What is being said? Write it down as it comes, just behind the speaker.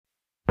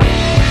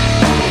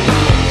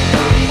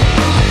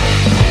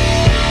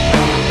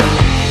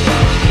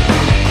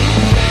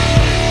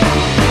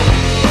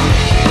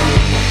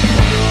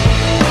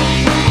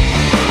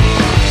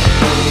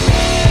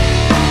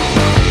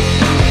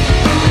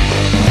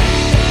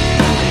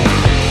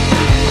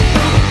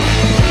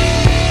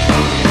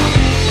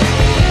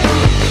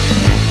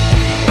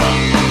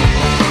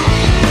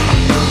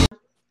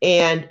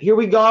And here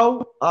we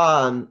go.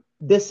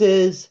 This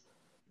is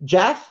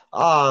Jeff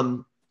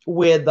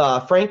with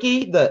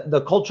Frankie,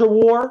 the Culture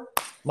War,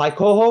 my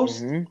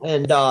co-host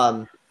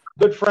and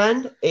good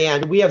friend.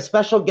 And we have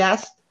special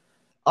guest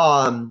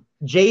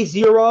J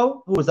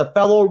Zero, who is a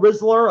fellow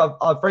Rizzler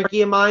of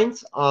Frankie and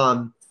mine's.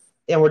 And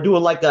we're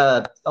doing like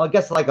a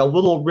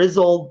little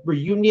Rizzle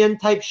reunion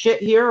type shit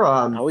here.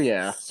 Oh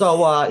yeah.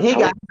 So hey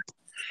guys,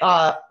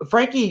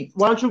 Frankie,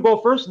 why don't you go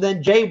first? And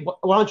then Jay,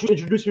 why don't you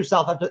introduce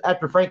yourself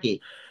after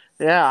Frankie?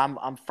 Yeah,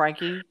 I'm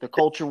Frankie, the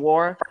Culture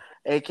War,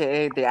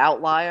 aka the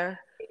Outlier,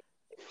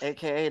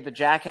 aka the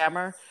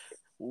Jackhammer.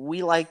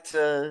 We like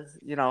to,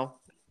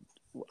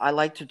 I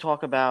like to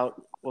talk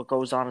about what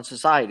goes on in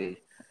society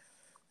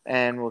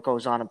and what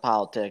goes on in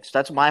politics.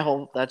 That's what my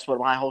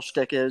whole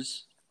shtick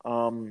is.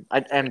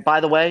 And by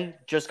the way,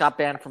 just got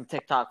banned from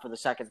TikTok for the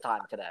second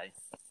time today.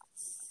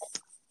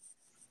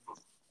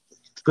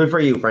 Good for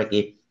you,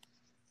 Frankie.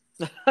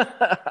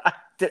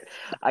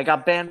 I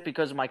got banned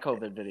because of my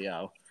COVID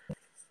video.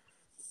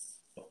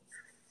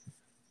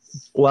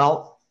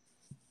 Well,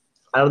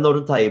 I don't know what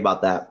to tell you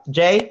about that.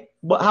 Jay,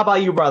 how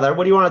about you, brother?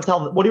 What do you want to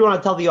tell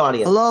the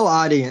audience? Hello,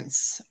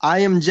 audience. I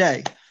am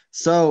Jay.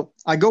 So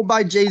I go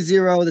by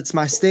J0. That's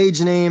my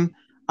stage name.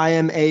 I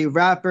am a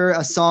rapper, a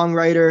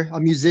songwriter, a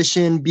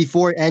musician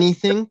before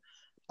anything.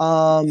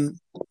 And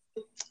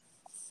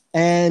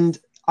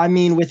I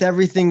mean, with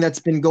everything that's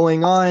been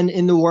going on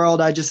in the world,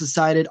 I just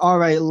decided, all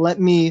right, let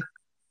me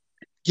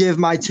give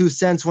my 2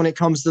 cents when it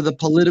comes to the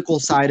political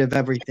side of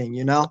everything,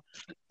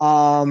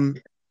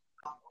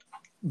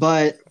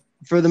 But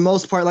for the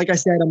most part, like I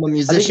said, I'm a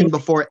musician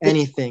before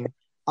anything.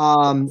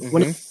 When it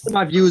comes to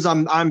my views,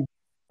 I'm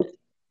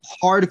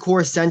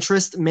hardcore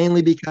centrist,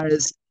 mainly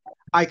because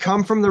I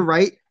come from the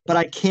right, but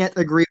I can't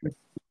agree with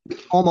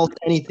almost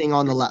anything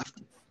on the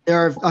left.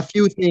 There are still a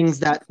few things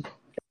that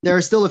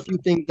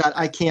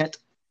I can't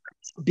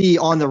be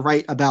on the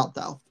right about,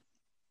 though.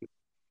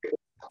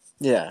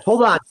 Yeah.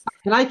 Hold on.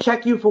 Can I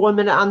check you for 1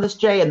 minute on this,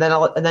 Jay, and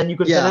then you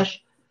can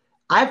finish?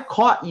 I've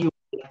caught you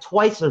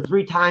twice or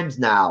 3 times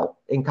now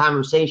in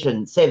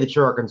conversation say that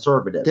you're a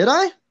conservative. Did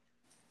I?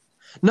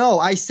 No,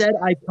 I said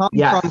I come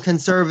from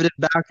conservative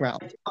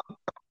background.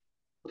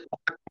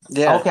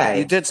 Yeah. Okay.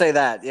 You did say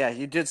that. Yeah,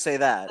 you did say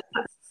that.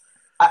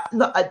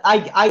 The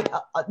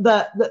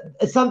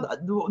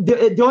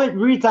only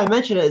reason I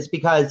mention it is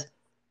because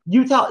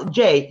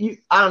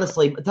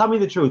honestly, tell me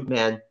the truth,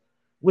 man.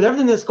 With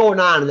everything that's going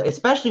on,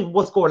 especially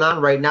what's going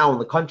on right now in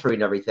the country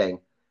and everything,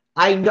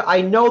 I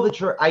know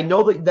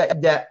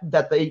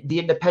that the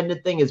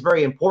independent thing is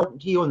very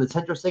important to you and the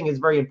centrist thing is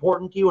very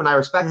important to you, and I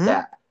respect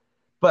that.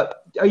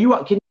 But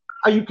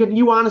can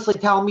you honestly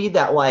tell me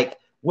that, like,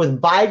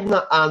 with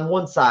Biden on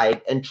one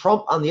side and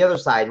Trump on the other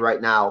side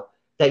right now,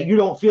 that you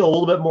don't feel a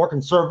little bit more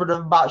conservative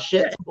about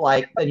shit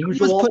like than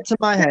usual? It was put to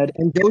my head,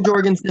 and Joe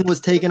Jorgensen was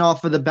taken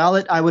off of the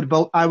ballot. I would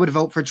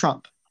vote for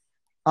Trump.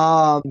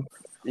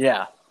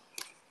 Yeah.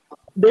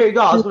 There you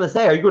go. I was going to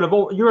say, you're going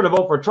to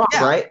vote for Trump,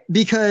 right?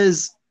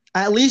 Because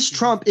at least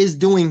Trump is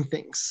doing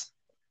things.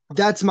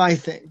 That's my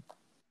thing.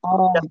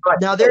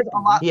 Now there's a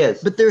lot,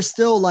 but there's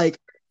still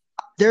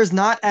there's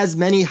not as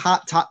many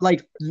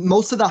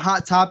most of the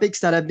hot topics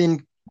that have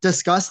been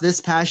discussed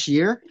this past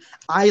year.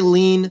 I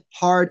lean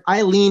hard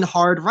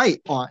right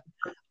on.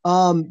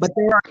 But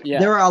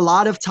there are a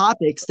lot of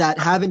topics that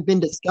haven't been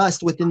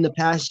discussed within the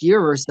past year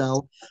or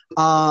so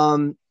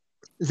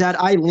that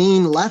I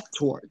lean left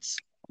towards.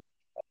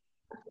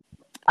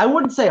 I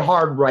wouldn't say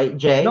hard right,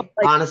 Jay. No,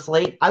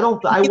 honestly, I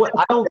think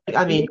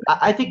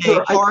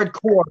you're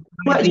hardcore.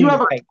 You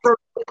have a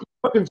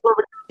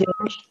conservative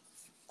tinge.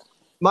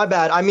 My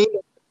bad. I mean,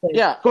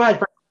 yeah. Go ahead,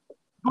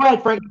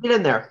 Frank. Get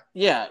in there.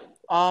 Yeah.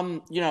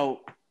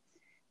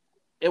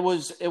 It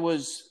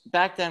was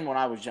back then when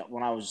I was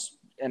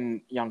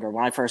younger,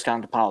 when I first got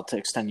into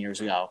politics 10 years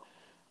ago.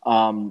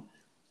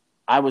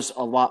 I was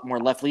a lot more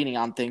left leaning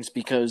on things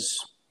because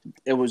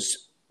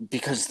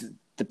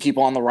the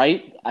people on the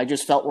right, I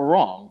just felt were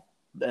wrong.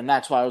 And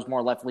that's why I was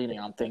more left leaning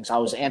on things. I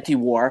was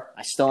anti-war.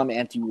 I still am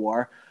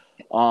anti-war.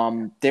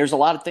 There's a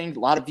lot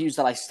of views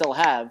that I still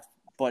have,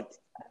 but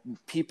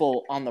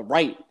people on the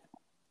right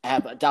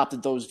have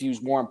adopted those views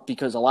more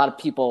because a lot of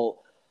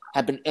people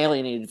have been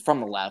alienated from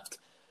the left.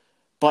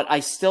 But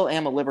I still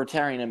am a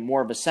libertarian and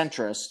more of a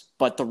centrist.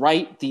 But the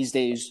right these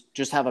days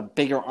just have a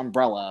bigger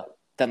umbrella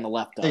than the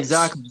left does.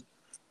 Exactly.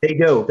 They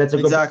do. That's a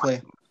good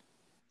point.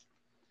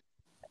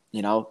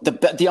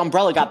 The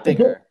umbrella got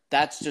bigger.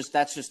 That's just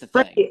the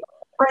thing.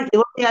 Frankie,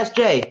 let me ask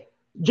Jay.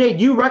 Jay,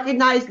 do you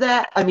recognize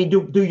that? I mean,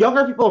 do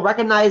younger people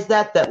recognize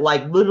that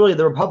literally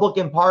the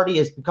Republican Party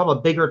has become a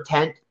bigger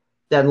tent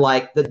than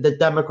the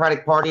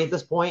Democratic Party at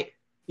this point?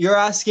 You're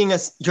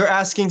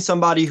asking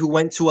somebody who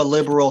went to a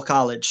liberal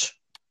college.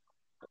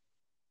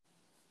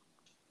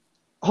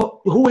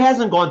 Who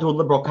hasn't gone to a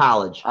liberal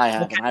college? I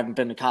haven't. Okay. I haven't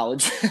been to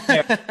college.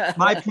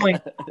 My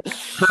point.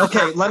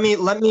 Okay, let me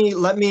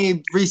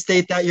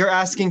restate that. You're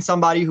asking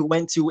somebody who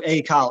went to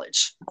a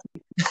college.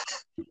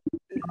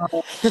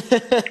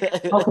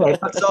 Okay,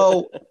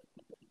 so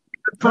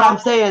but I'm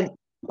saying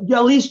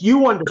at least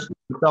you understand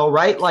though,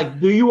 right? Like,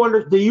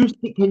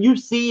 can you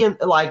see in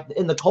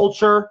the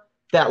culture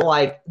that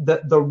like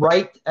the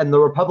right and the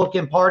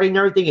Republican Party and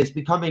everything is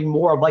becoming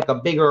more of like a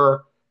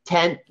bigger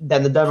tent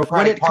than the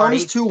Democratic Party? When it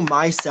comes to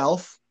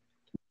myself,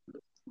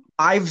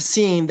 I've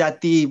seen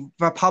that the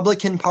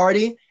Republican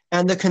Party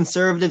and the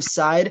conservative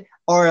side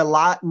are a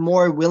lot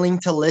more willing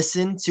to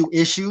listen to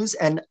issues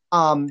and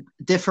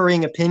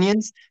differing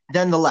opinions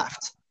than the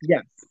left.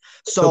 Yes.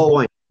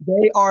 So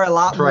they are a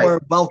lot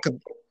more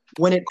welcome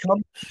when it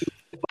comes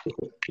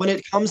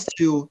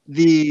to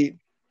the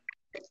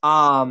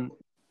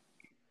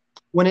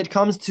when it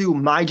comes to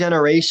my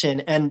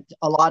generation and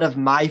a lot of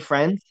my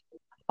friends.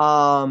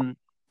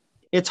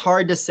 It's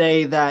hard to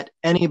say that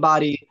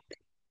anybody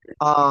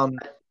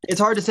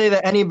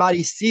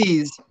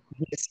sees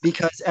this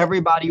because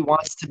everybody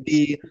wants to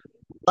be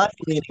left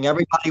leaning.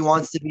 Everybody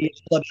wants to be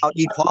about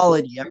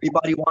equality.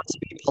 Everybody wants to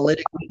be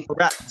politically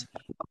correct.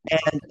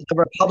 And the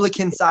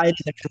Republican side and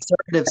the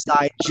conservative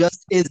side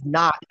just is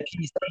not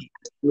PC.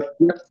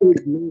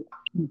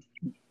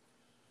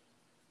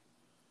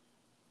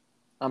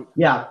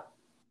 Yeah.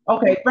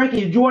 Okay,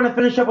 Frankie, did you want to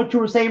finish up what you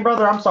were saying,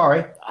 brother? I'm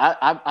sorry.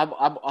 I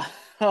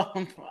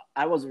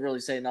wasn't really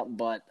saying nothing,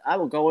 but I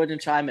will go in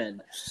and chime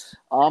in.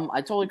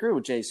 I totally agree with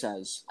what Jay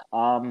says.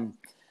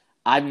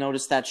 I've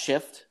noticed that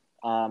shift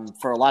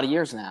for a lot of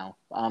years now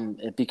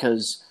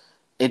because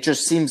it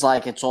just seems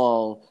like it's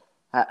all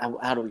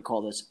how do we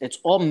call this? It's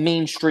all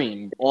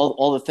mainstream.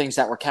 All the things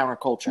that were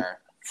counterculture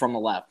from the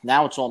left.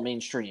 Now it's all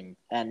mainstream,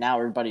 and now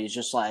everybody is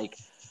just like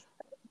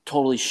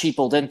totally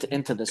sheepled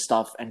into this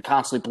stuff and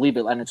constantly believe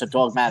it, and it's a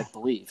dogmatic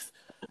belief.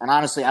 And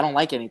honestly, I don't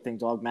like anything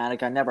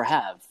dogmatic. I never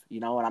have,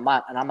 and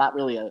I'm not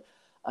really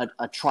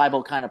a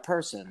tribal kind of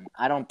person.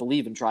 I don't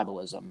believe in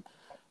tribalism.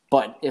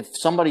 But if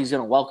somebody's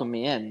going to welcome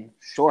me in,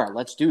 sure,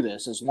 let's do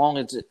this. As long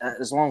as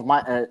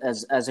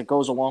it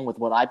goes along with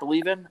what I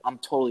believe in, I'm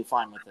totally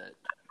fine with it.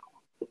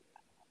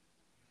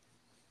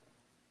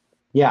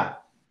 Yeah,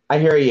 I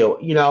hear you.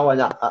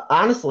 And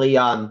honestly,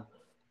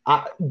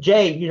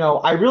 Jay,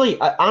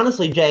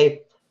 honestly,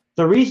 Jay,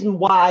 the reason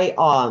why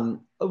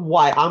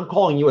I'm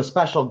calling you a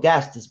special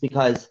guest is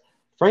because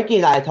Frankie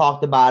and I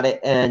talked about it,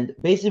 and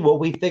basically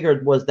what we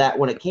figured was that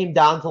when it came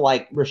down to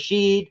like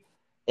Rashid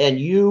and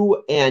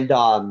you and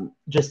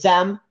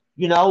Jasem,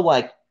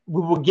 like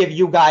we would give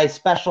you guys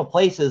special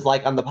places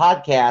like on the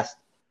podcast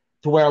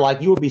to where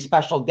like you would be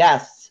special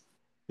guests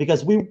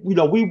because we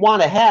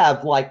want to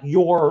have like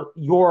your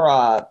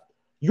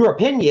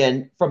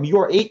opinion from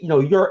your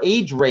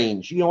age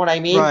range. You know what I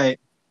mean? Right.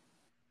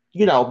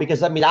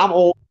 Because I mean I'm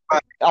old,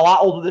 a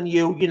lot older than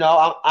you.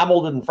 I'm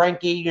older than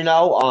Frankie. I'm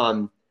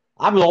an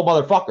old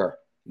motherfucker.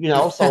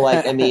 So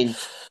like I mean,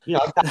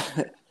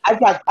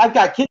 I've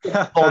got kids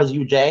as old as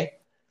you, Jay.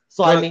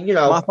 So I mean,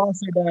 my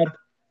foster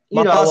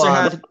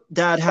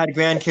dad had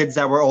grandkids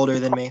that were older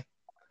than me.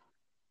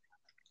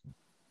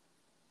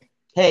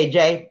 Hey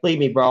Jay, believe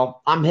me,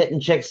 bro. I'm hitting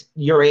chicks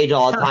your age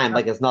all the time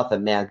like it's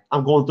nothing, man.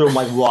 I'm going through them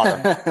like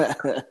water.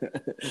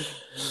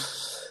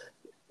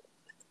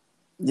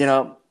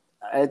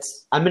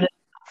 I'm in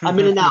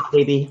and out,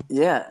 baby.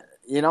 Yeah,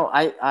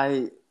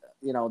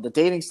 the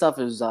dating stuff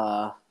is,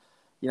 I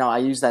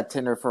used that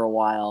Tinder for a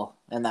while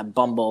and that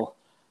Bumble.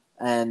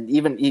 And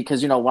even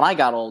because, when I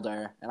got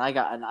older and I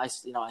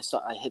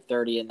hit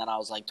 30 and then I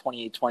was like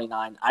 28,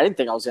 29, I didn't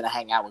think I was going to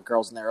hang out with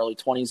girls in their early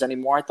 20s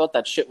anymore. I thought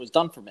that shit was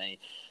done for me.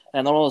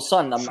 And then all of a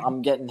sudden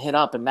I'm getting hit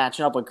up and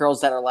matching up with girls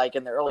that are like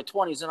in their early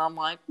 20s. And I'm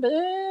like,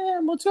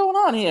 man, what's going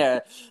on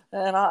here?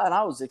 And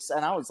I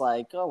was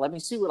like, oh, let me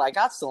see what I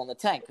got still in the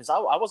tank. Because I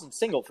wasn't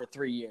single for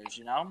 3 years,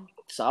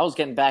 So I was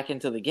getting back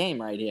into the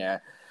game right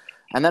here.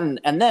 And then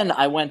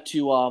I went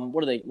to,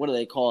 what do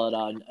they call it?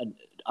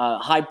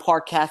 Hyde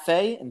Park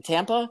Cafe in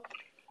Tampa,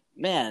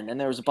 man, and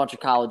there was a bunch of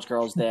college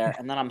girls there,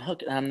 and then I'm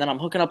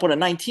hooking up with a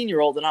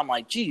 19-year-old, and I'm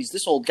like, geez,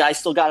 this old guy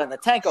still got it in the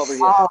tank over here.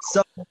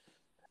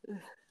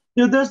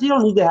 Dude, you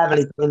don't need to have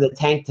anything in the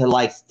tank to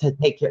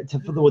take care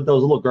with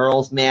those little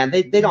girls, man.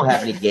 They don't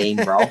have any game,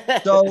 bro.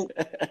 So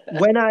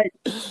when I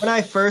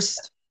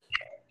first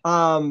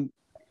when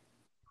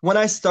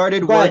I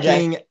started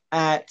working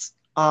at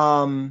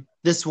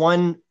this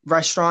one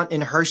restaurant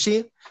in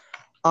Hershey,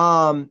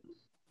 I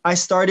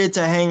started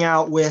to hang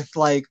out with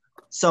like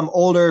some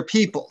older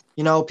people,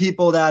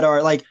 people that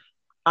are like,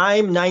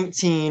 I'm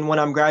 19 when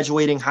I'm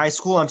graduating high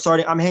school.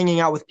 I'm hanging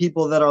out with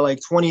people that are like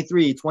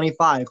 23,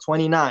 25,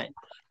 29.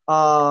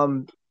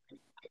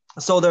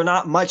 So they're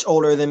not much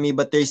older than me,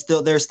 but there's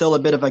still a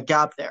bit of a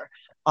gap there.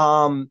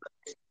 I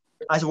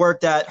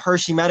worked at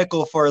Hershey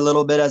Medical for a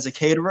little bit as a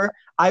caterer.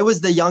 I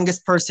was the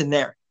youngest person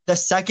there. The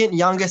second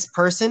youngest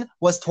person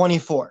was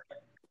 24.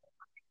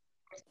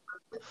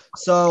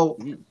 So,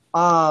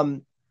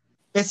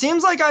 it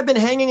seems like I've been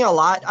hanging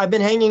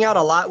out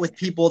a lot with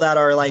people that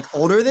are like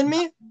older than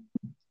me.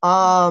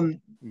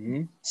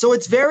 So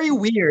it's very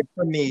weird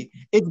for me.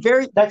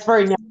 That's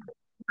very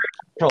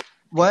natural.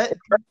 What? It's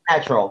very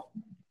natural.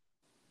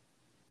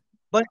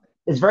 But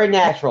it's very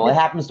natural. It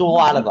happens to a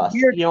lot of us.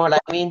 You know what I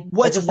mean?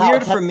 What's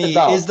weird for me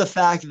is the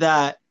fact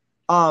that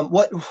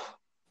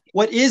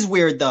What is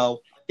weird though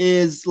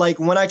is like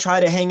when I try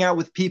to hang out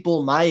with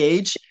people my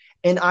age,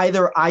 and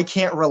either I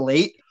can't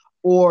relate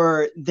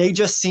or they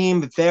just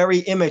seem very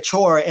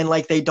immature and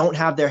like they don't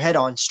have their head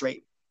on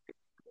straight.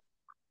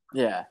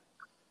 Yeah.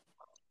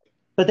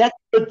 But that's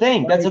a good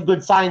thing. That's a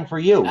good sign for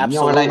you. Absolutely. You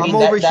know what I mean?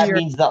 I'm over that here.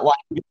 means that like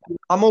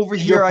I'm over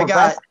here. I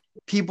got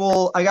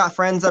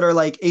friends that are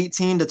like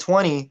 18 to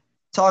 20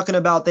 talking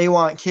about they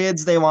want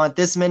kids, they want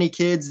this many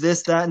kids,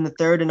 this, that, and the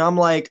third. And I'm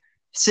like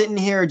sitting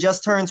here,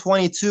 just turned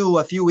 22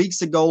 a few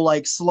weeks ago,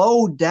 like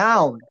slow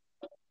down.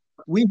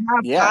 We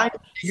have time to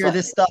figure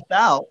this stuff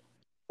out.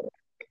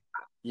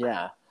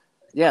 Yeah.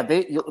 Yeah.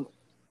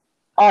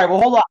 All right,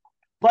 well, hold on.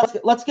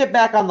 Let's get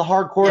back on the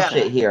hardcore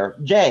shit here.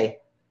 Jay,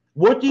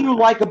 what do you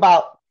like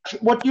about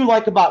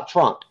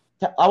Trump?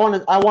 I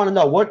want to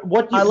know what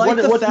do you like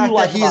the fact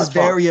that he is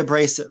very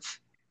abrasive.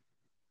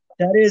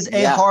 That is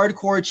a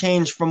hardcore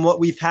change from what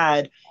we've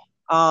had,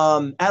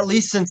 at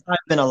least since I've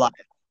been alive.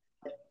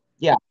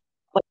 Yeah,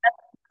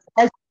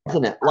 as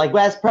president,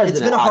 it's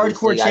been a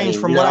hardcore change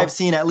from what I've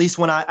seen, at least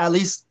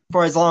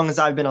for as long as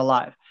I've been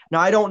alive. Now,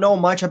 I don't know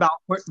much about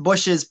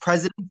Bush's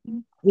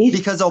presidency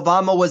because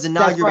Obama was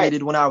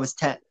inaugurated when I was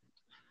 10.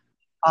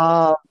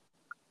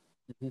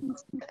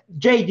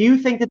 Jay, do you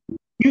think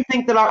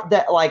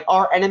that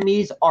our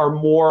enemies are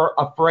more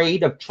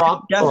afraid of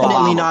Trump?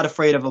 Definitely not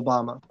afraid of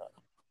Obama.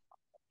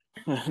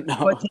 No.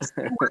 But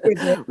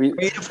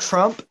afraid of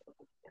Trump,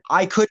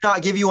 I could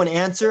not give you an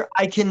answer.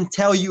 I can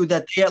tell you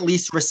that they at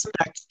least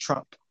respect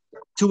Trump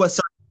to a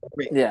certain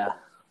degree. Yeah.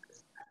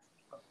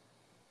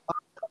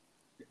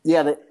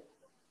 Yeah.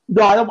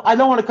 No, I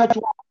don't want to cut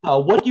you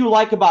off. What do you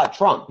like about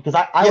Trump? Because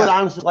I would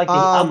honestly like to.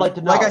 I'd like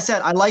to know. Like I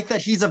said, I like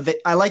that he's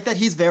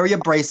very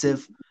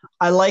abrasive.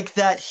 I like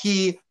that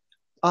he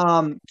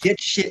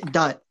gets shit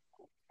done.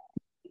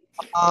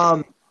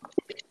 I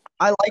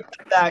like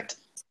the fact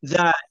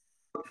that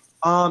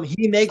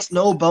he makes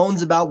no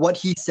bones about what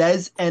he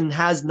says and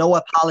has no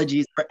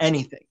apologies for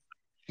anything,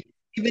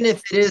 even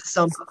if it is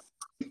something.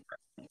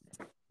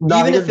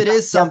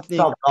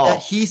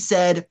 That he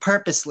said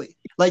purposely,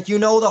 like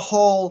the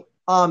whole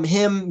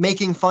him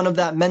making fun of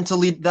that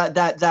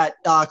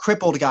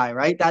crippled guy,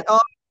 right? Like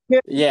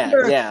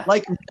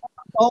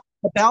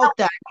about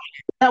that.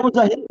 That was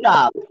a hit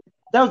job.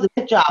 That was a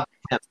hit job.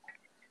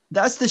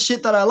 That's the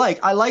shit that I like.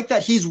 I like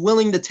that he's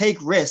willing to take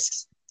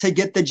risks to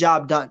get the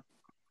job done.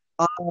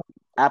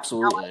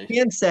 Absolutely. I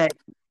can say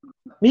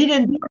he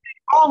didn't do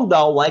anything wrong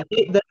though. I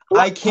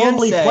can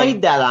totally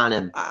played that on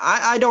him.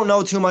 I don't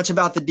know too much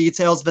about the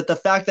details, but the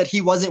fact that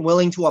he wasn't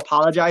willing to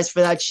apologize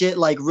for that shit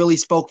really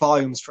spoke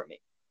volumes for me.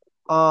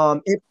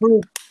 It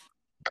proved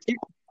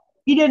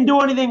he didn't do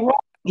anything wrong.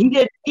 He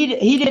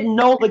didn't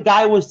know the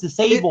guy was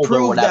disabled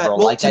or whatever. That,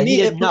 well, to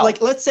me,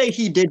 let's say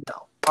he did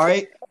know. All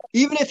right,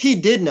 even if he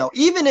did know,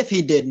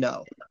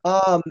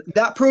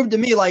 that proved to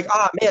me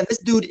man, this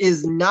dude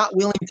is not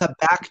willing to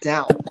back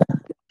down.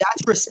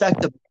 That's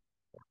respectable.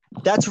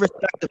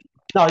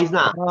 No, he's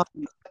not.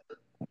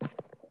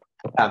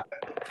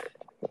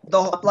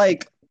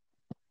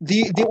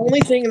 The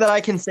only thing that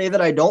I can say that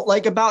I don't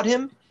like about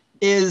him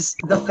is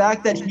the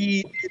fact that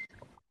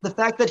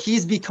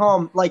he's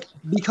become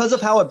because of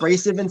how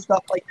abrasive and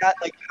stuff like that,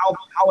 how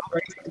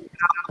abrasive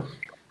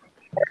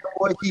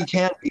what he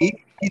can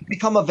be. He's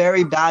become a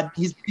very bad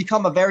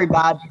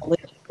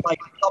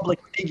public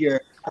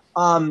figure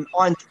on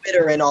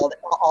Twitter and all of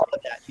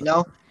that.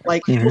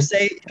 He'll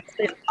say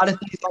a lot of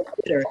things on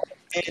Twitter,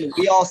 and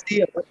we all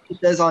see what he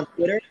says on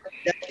Twitter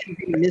that can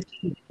be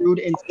misconstrued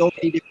in so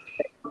many different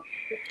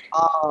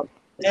ways.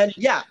 And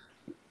yeah,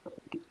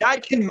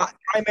 that can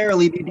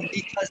primarily be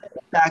because of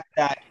the fact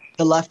that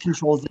the left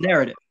controls the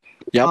narrative.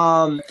 Yep.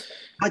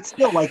 But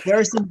still, there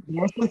are some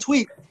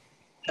tweets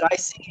that I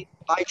see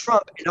by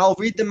Trump, and I'll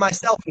read them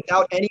myself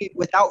without reading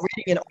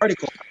an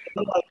article.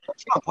 I'm like,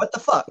 Trump, what the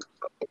fuck?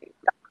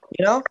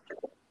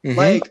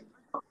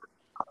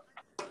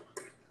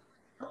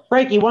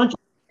 Frankie,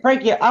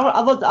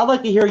 I'd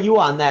like to hear you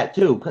on that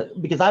too,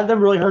 because I've never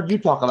really heard you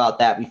talk about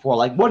that before.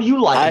 What do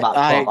you like about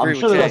Trump? I'm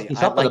sure there must be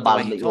something about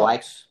him that you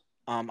like.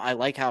 I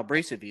like how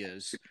abrasive he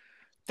is.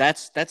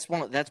 That's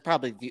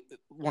probably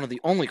one of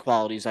the only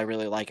qualities I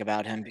really like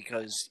about him,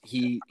 because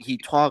he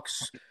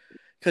talks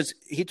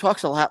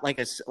a lot like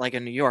a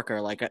New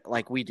Yorker,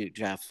 like we do,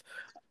 Jeff.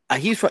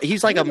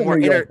 He's like a more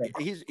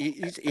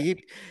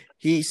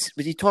he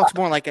talks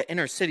more like an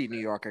inner city New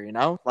Yorker,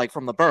 like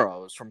from the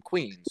boroughs, from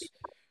Queens,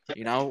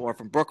 or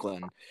from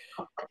Brooklyn.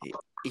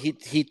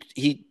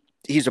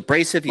 He's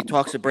abrasive. He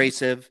talks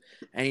abrasive,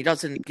 and he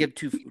doesn't give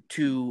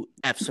two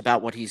f's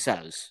about what he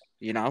says.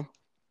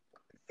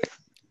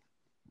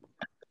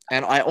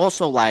 And I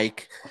also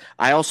like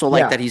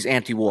that he's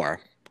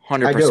anti-war,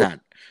 100%.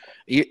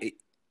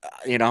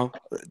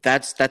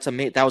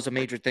 That was a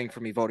major thing for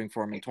me voting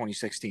for him in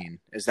 2016.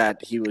 Is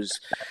that he was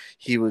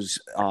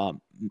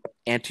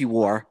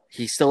anti-war.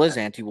 He still is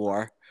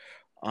anti-war.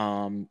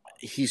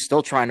 He's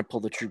still trying to pull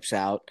the troops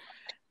out,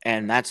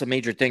 and that's a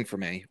major thing for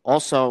me.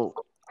 Also,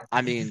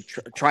 I mean,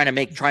 trying to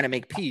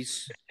make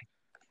peace.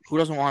 Who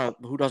doesn't want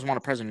a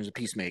president who's a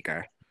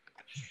peacemaker?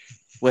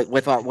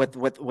 with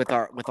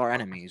our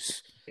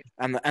enemies,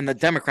 and the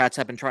Democrats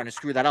have been trying to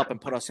screw that up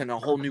and put us in a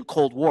whole new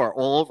Cold War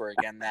all over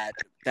again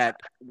that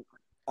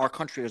our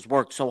country has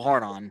worked so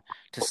hard on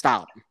to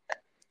stop.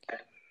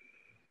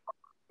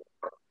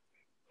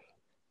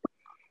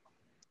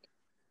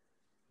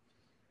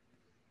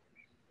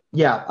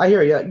 Yeah, I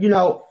hear you.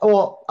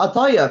 Well, I'll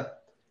tell you,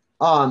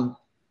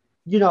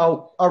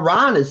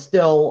 Iran is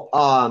still.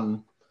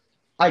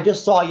 I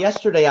just saw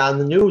yesterday on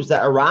the news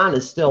that Iran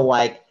is still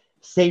like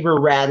saber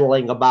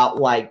rattling about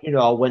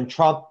when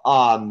Trump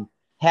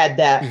had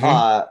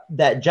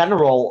that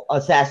general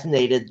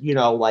assassinated. I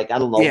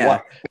don't know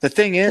what. The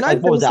thing is,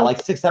 what was that?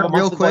 Like 6-7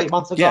 months ago, 8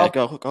 months ago. Yeah,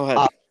 go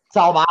ahead.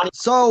 Soleimani.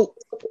 So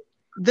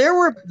there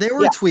were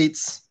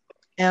tweets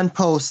and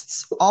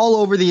posts all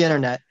over the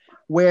internet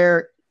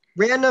where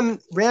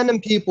random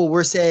people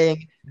were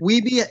saying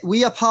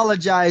we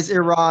apologize,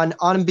 Iran,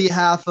 on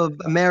behalf of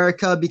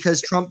America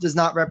because Trump does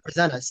not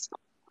represent us.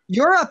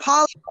 You're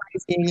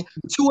apologizing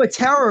to a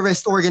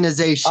terrorist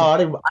organization.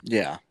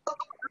 Yeah.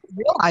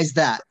 Realize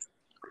that.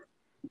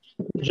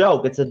 It's a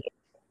joke. It's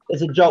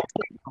a joke.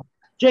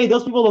 Jay,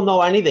 those people don't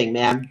know anything,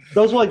 man.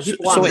 Those are like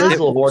people on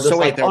Israel who are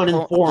just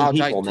uninformed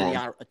people,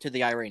 man. To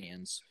the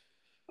Iranians.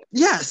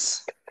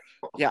 Yes.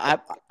 Yeah,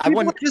 I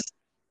wouldn't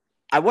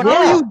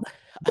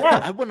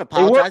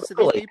apologize to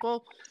these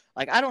people.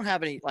 Like, I don't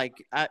have any,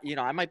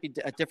 I might be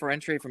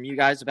differentiated from you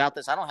guys about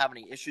this. I don't have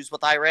any issues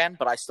with Iran,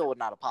 but I still would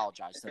not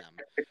apologize to them.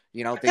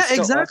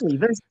 Exactly.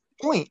 There's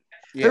no point.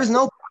 Yeah. There's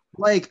no,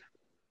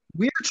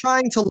 we're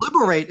trying to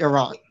liberate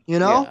Iran,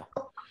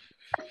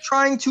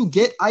 trying to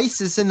get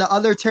ISIS and the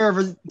other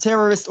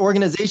terrorist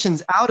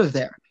organizations out of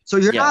there. So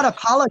you're not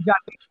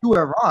apologizing to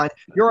Iran.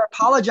 You're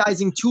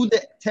apologizing to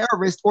the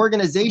terrorist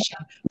organization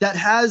that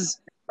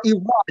has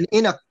Iran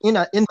in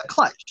the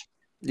clutch.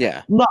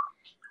 Yeah. No.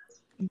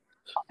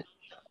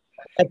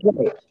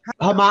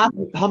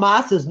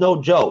 Hamas is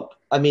no joke.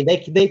 I mean, they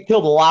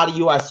killed a lot of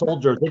U.S.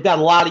 soldiers. They've got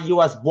a lot of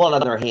U.S. blood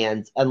on their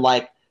hands, and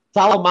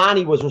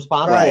Soleimani was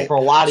responsible for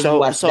a lot of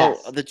U.S.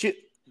 deaths.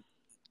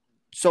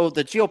 So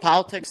the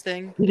geopolitics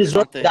thing is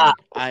something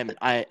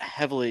I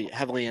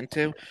heavily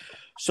into.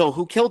 So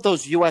who killed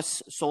those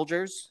U.S.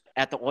 soldiers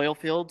at the oil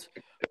field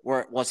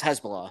was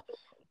Hezbollah.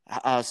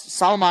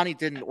 Soleimani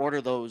didn't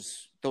order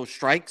those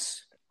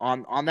strikes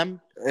on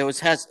them. It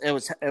was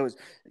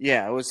Hezbollah.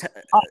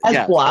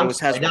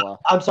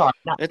 I'm sorry.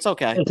 It's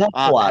okay. It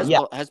was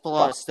Hezbollah.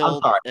 Hezbollah is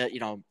still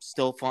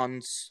still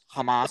funds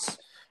Hamas.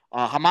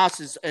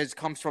 Hamas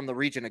comes from the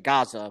region of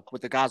Gaza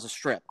with the Gaza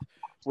Strip,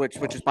 which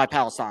is by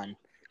Palestine.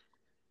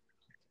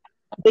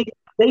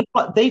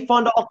 They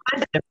fund all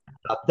kinds of different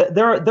stuff.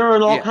 They're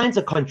in all kinds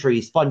of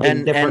countries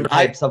funding different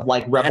types of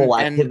rebel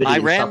activity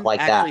and stuff like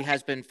that. Iran actually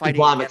has been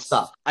fighting against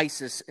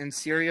ISIS in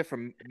Syria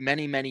for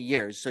many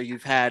years. So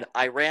you've had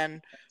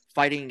Iran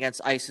fighting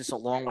against ISIS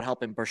along with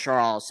helping Bashar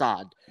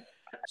al-Assad.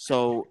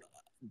 So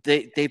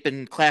they've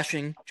been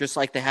clashing just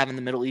like they have in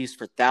the Middle East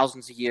for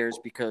thousands of years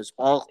because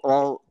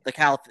all the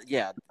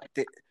caliphate.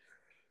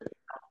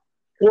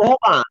 Well, hold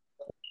on.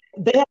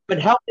 They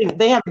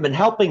haven't been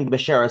helping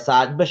Bashar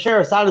Assad.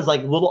 Bashar Assad is a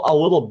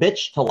little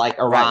bitch to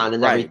Iran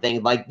and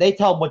everything. They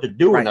tell him what to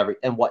do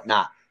and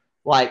whatnot.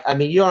 You know what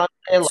I'm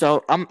saying?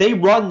 So they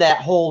run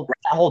that whole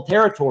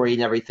territory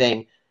and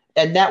everything.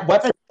 And that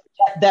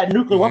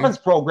nuclear weapons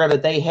program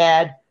that they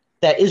had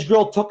that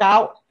Israel took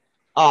out,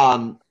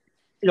 a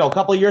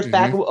couple of years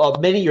back,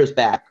 many years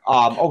back,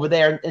 over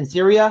there in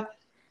Syria.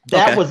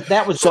 That was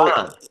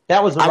Iran.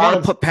 That was Iran. I want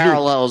to put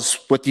parallels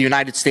with the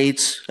United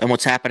States and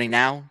what's happening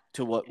now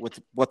to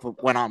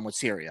what went on with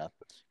Syria,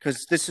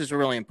 because this is a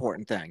really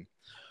important thing.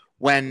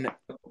 When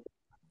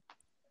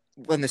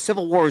the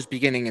civil war was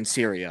beginning in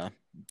Syria,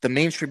 the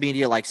mainstream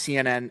media like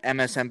CNN,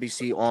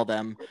 MSNBC, all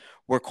them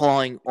were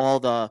calling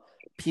all the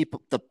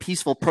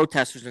peaceful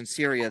protesters in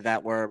Syria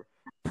that were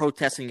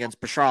protesting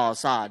against Bashar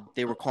al-Assad,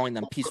 they were calling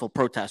them peaceful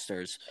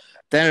protesters.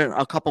 Then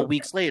a couple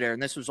weeks later,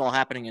 and this was all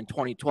happening in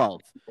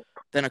 2012,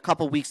 then a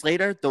couple weeks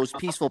later, those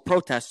peaceful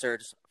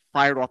protesters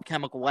fired off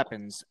chemical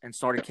weapons and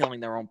started killing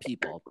their own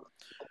people.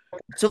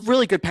 It's a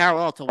really good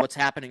parallel to what's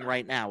happening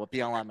right now with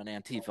BLM and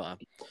Antifa,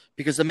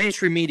 because the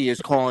mainstream media is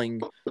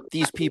calling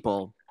these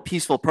people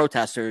peaceful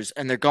protesters,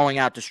 and they're going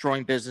out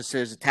destroying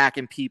businesses,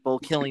 attacking people,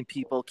 killing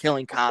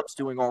cops,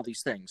 doing all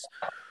these things.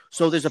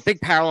 So there's a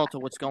big parallel to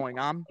what's going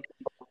on.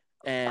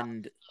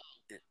 And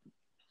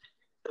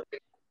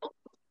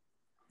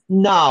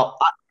no,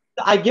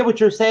 I get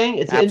what you're saying.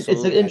 It's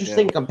an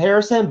interesting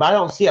comparison, but I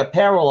don't see a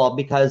parallel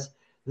because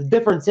the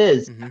difference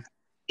is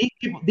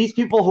these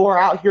people who are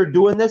out here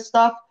doing this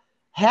stuff,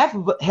 half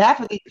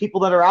of these people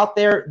that are out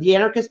there, the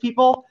anarchist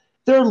people,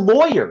 they're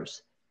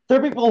lawyers.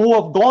 They're people who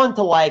have gone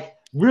to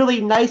really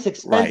nice,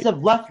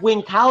 expensive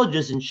left-wing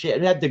colleges and shit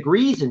and have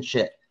degrees and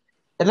shit.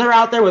 And they're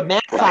out there with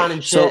masks on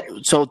and shit.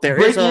 So there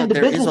is a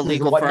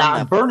legal firm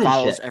that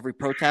follows every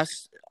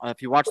protest.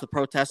 If you watch the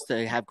protest,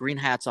 they have green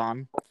hats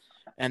on,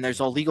 and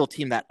there's a legal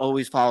team that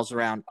always follows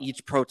around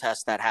each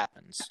protest that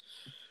happens.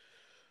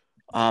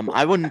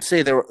 I wouldn't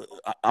say they're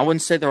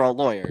all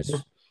lawyers.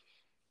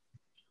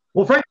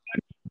 Well, Frank,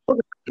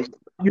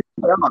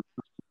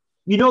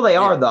 You know they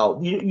are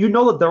though. You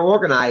know that they're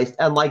organized,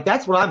 and like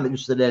that's what I'm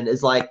interested in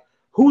is like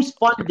who's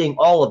funding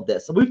all of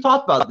this. And we've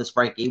talked about this,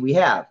 Frankie. We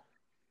have.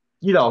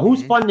 You know,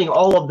 who's funding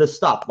all of this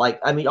stuff? Like,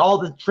 I mean, all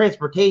the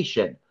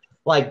transportation,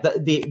 like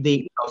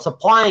the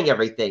supplying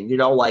everything. You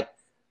know, like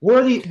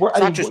where the it's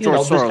not just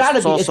George Soros.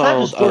 It's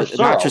also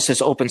not just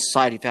this Open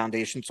Society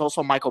Foundation. It's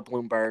also Michael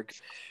Bloomberg.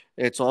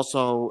 It's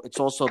also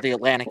the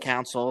Atlantic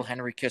Council,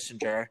 Henry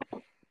Kissinger.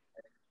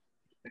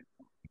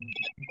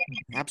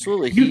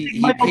 Absolutely,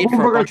 he paid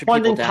for a bunch of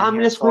people down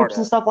communist groups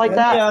and stuff like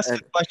that. Let me ask a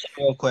question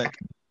real quick.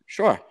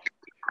 Sure.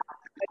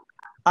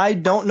 I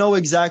don't know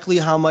exactly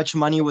how much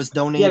money was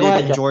donated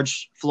in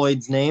George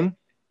Floyd's name.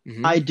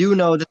 Mm-hmm. I do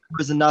know that there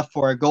was enough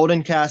for a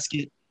golden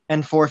casket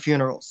and 4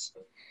 funerals.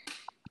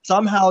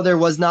 Somehow there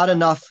was not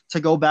enough to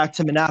go back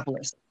to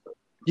Minneapolis.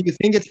 Do you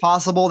think it's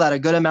possible that a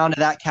good amount of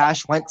that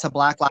cash went to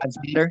Black Lives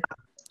Matter?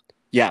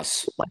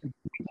 Yes.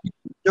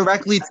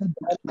 Directly to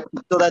them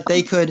so that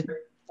they could...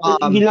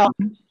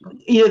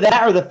 either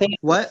that or the family.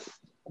 What?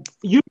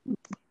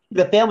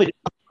 The family does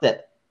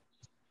it.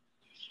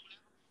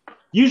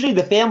 Usually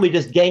the family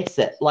just ganks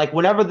it. Like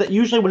whenever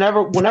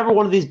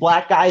one of these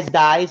black guys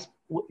dies,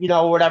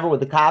 whatever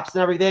with the cops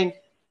and everything,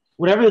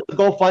 whenever the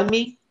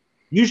GoFundMe,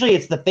 usually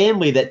it's the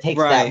family that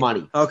takes that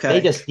money. Okay. They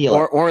just steal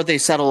it. Or they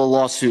settle a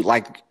lawsuit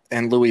like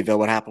in Louisville,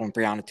 what happened with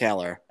Breonna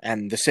Taylor,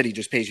 and the city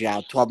just pays you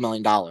out $12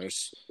 million.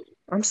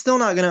 I'm still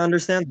not going to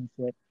understand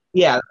this.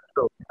 Yeah.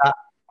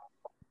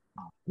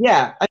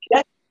 Yeah. I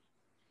mean,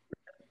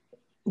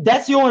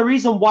 that's the only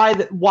reason why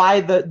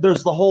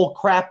there's the whole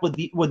crap with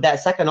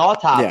that second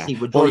autopsy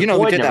with George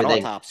Floyd and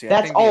everything. Autopsy.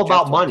 That's all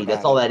about money.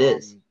 That's all that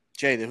is.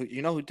 Jay,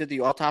 you know who did the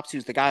autopsy?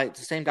 Was the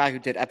same guy who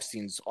did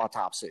Epstein's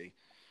autopsy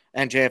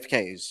and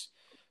JFK's.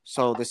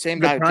 So the same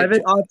guy.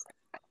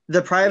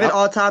 The private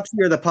autopsy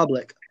or the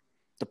public?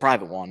 The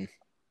private one.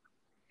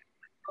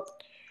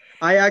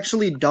 I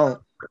actually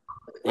don't.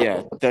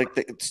 Yeah,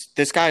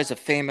 this guy is a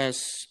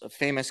famous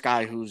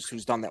guy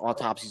who's done the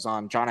autopsies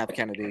on John F.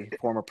 Kennedy,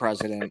 former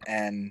president,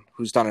 and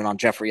who's done it on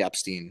Jeffrey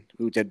Epstein,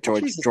 who did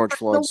George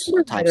Floyd's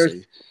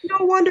autopsy.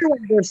 No wonder why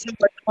there's so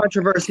much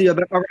controversy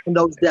around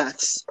those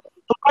deaths.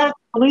 I'm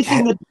not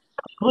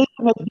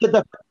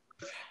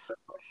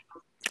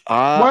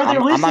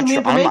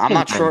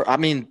sure. I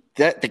mean,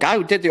 the guy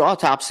who did the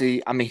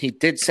autopsy. I mean, he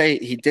did say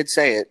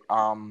it.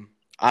 I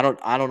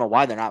don't know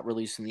why they're not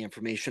releasing the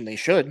information. They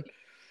should.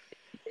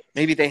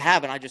 Maybe they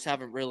haven't. I just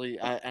haven't really,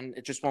 and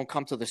it just won't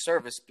come to the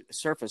surface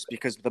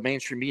because the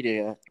mainstream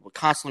media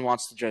constantly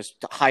wants to just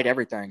hide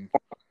everything.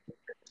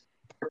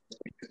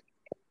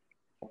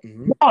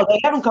 Mm-hmm. No,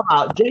 they haven't come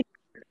out.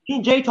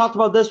 Jay talked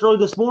about this early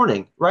this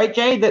morning, right,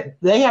 Jay? That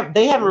they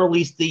haven't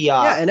released the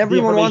and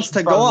everyone wants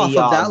to go off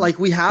of that. Like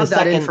we have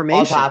that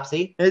information.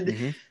 Autopsy.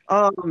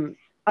 I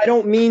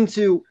don't mean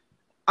to.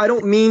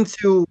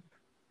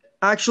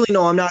 Actually,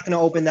 no, I'm not going to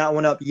open that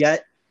one up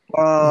yet.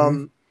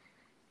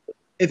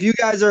 If you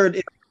guys are,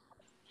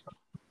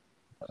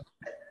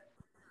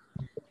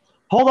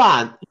 hold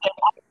on,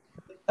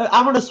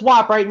 I'm going to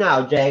swap right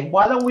now, Jay.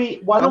 Why don't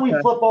we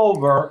flip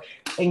over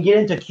and get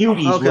into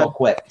cuties real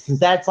quick, since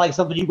that's like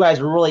something you guys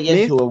are really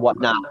into and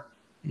whatnot.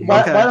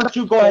 Why don't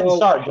you go ahead and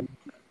start?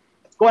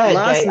 Go ahead,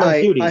 last Jay.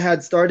 Night, I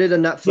had started a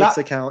Netflix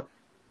account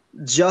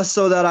just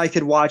so that I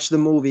could watch the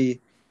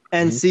movie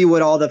and see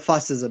what all the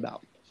fuss is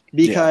about,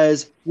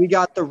 because we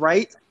got the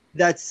right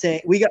that's saying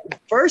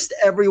first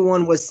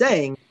everyone was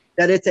saying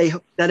that it's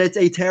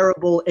a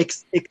terrible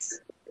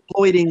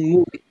exploiting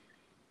movie.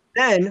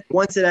 Then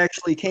once it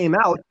actually came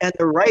out and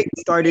the right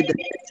started to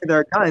stick to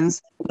their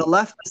guns, the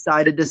left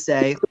decided to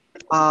say,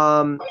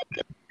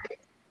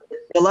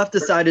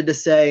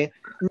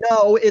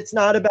 no, it's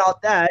not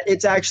about that.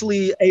 It's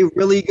actually a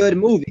really good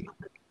movie.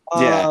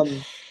 So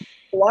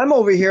I'm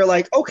over here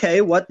like,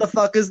 okay, what the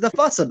fuck is the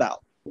fuss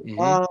about?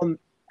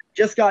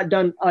 Just got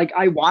done. Like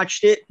I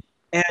watched it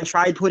and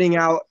tried putting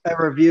out a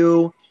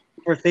review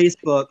for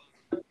Facebook.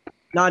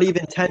 Not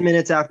even 10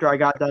 minutes after I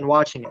got done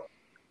watching it.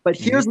 But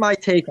here's my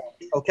take on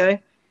it,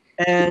 okay?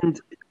 And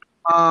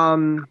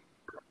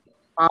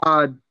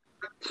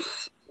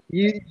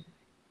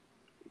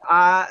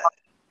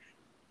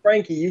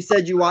Frankie, you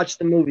said you watched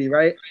the movie,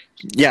 right?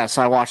 Yes,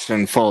 I watched it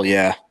in full,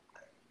 yeah.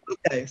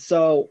 Okay,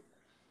 so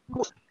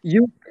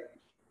you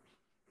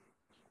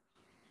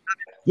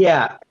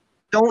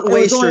don't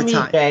waste your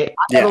time. I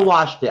never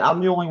watched it. I'm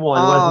the only one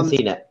who hasn't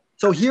seen it.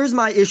 So here's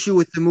my issue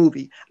with the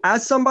movie.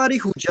 As somebody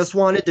who just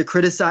wanted to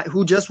criticize,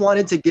 who just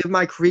wanted to give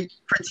my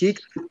critique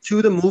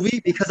to the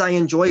movie because I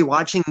enjoy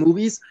watching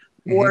movies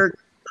or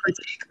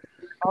critique,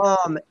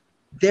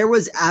 there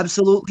was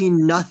absolutely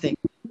nothing.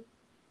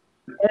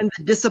 And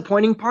the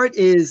disappointing part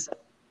is,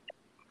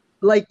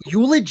 like,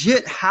 you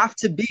legit have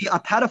to be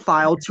a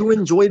pedophile to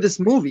enjoy this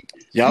movie.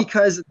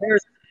 Because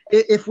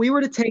if we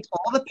were to take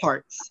all the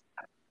parts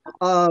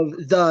of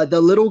the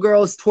little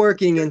girls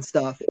twerking and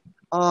stuff,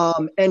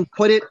 and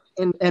put it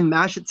and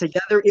mash it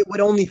together, it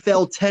would only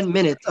fill 10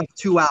 minutes of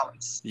 2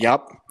 hours.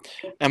 Yep.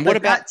 And what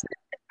about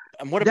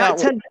And what that about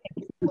 10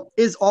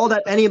 is all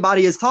that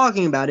anybody is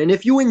talking about. And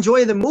if you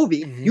enjoy the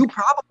movie, you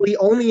probably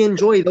only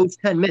enjoy those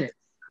 10 minutes.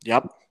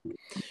 Yep.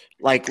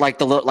 Like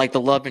the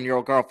love in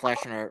your girl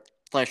flashing her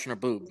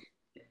boob.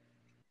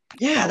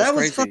 Yeah, that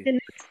was fucking.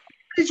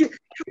 How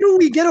do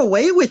we get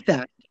away with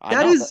that?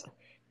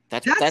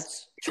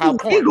 That's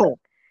child illegal. Porn.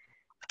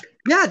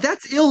 Yeah,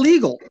 that's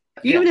illegal.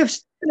 Even if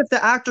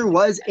the actor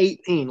was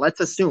 18, let's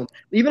assume.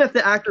 Even if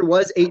the actor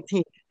was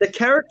 18, the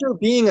character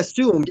being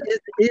assumed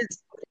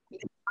is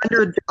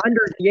under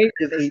the age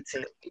of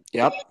 18.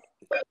 Yep.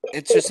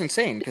 It's just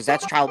insane because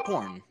that's child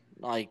porn.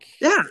 Like,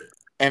 yeah.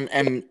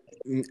 And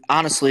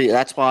honestly,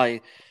 that's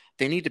why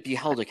they need to be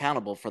held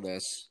accountable for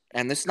this.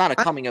 And this is not a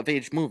coming of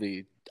age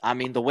movie. I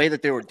mean, the way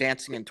that they were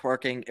dancing and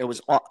twerking, it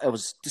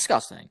was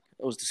disgusting.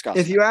 It was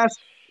disgusting. If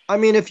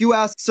you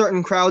ask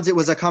certain crowds, it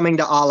was a coming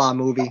to Allah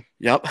movie.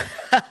 Yep.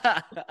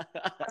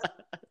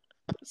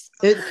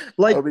 The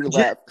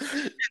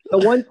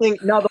one thing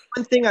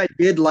I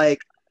did like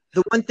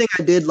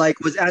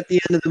was at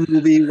the end of the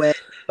movie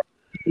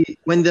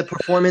when the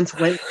performance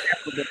went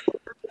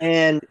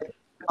and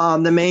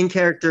the main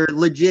character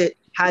legit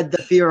had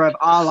the fear of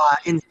Allah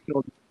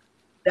instilled.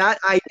 That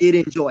I did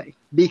enjoy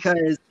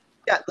because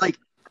that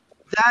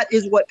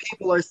is what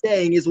people are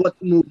saying is what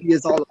the movie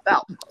is all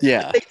about.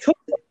 Yeah. They took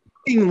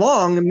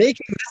long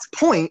making this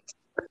point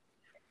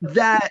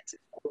that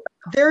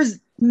there's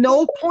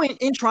no point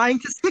in trying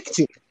to stick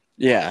to.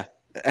 Yeah.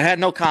 It had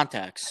no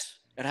context.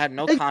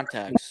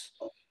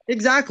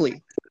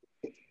 Exactly.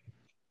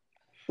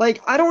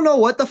 Like, I don't know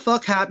what the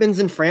fuck happens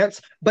in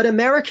France, but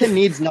America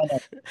needs none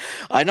of it.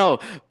 I know.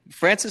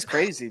 France is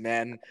crazy,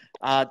 man.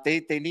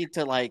 They need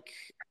to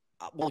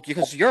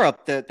because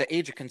Europe, the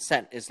age of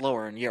consent is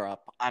lower in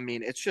Europe. I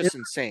mean, it's just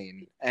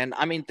insane. And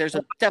I mean, there's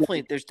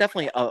definitely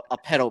a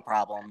pedo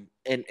problem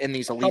in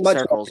these elite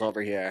circles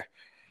over here.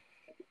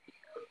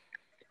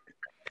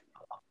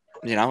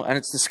 You know, and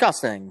it's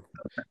disgusting.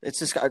 It's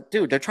just,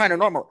 dude, they're trying to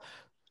normalize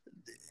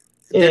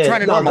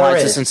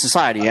this in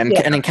society, and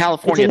in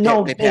California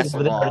they passed a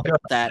law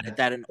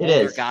that an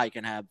older guy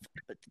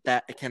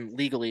can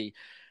legally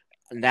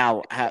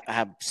now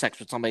have sex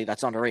with somebody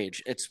that's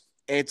underage.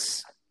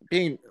 It's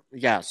being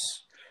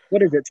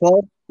What is it?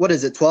 12? What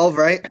is it? 12,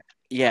 right?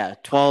 Yeah,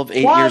 12,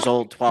 8 years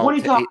old, 12. What are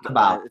you talking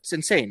about? It's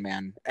insane,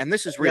 man. And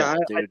this is real,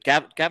 dude.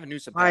 Gavin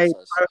Newsom passed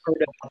this. I heard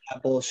about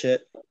that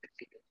bullshit.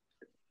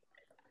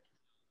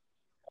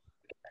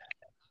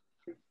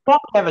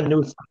 Fuck Gavin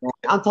Newsom.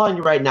 I'm telling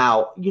you right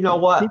now. You know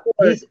what?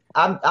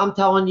 I'm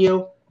telling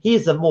you,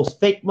 he's the most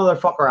fake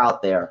motherfucker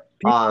out there.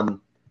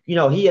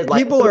 He is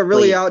like people are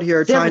really out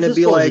here trying to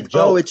be like,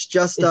 oh, it's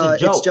just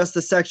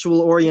a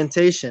sexual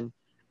orientation.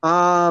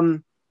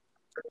 No.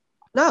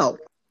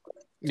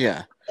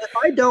 Yeah. If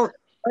I don't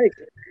like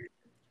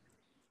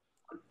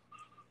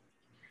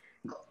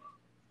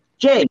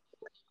Jay,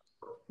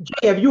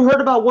 have you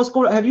heard about what's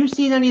going on? Have you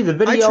seen any of the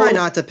videos? I try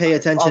not to pay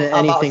attention to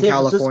anything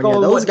California.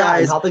 Those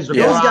guys are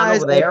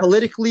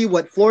politically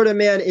what Florida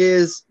man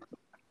is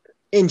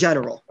in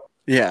general.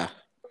 Yeah.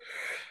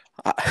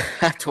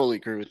 I totally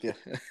agree with you.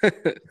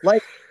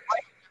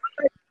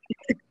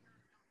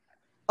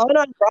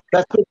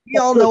 We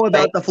all know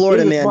about the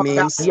Florida man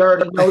memes. You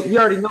already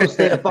know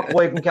stay the fuck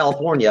away from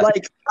California.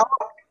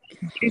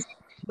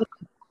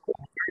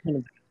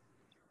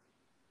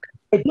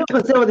 If you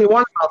can say what they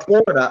want about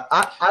Florida,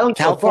 I don't.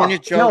 California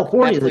joke.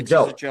 California's a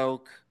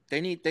joke. They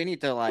need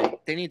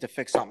to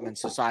fix something in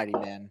society,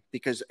 man.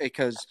 Because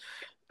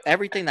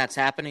everything that's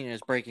happening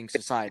is breaking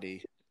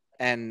society,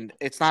 and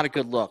it's not a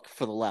good look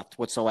for the left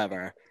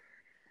whatsoever.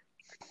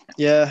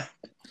 Yeah,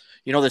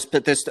 you know this.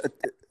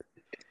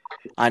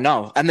 I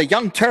know, and the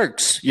Young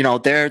Turks, you know,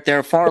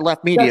 they're far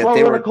left media.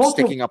 They were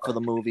sticking up for the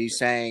movie,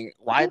 saying,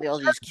 "Why are all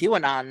these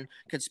QAnon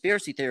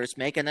conspiracy theorists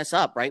making this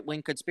up? Right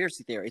wing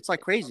conspiracy theory? It's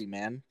like crazy,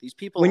 man. These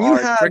people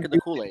are drinking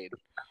the Kool-Aid."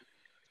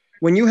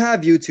 When you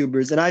have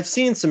YouTubers, and I've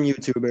seen some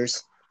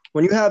YouTubers,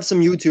 when you have some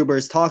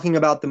YouTubers talking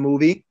about the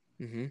movie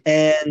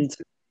and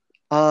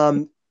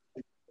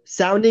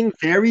sounding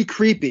very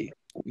creepy,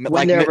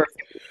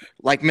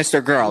 like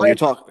Mr. Girl,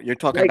 you're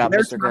talking about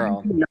Mr.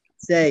 Girl.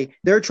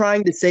 They're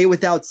trying to say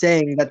without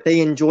saying that they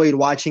enjoyed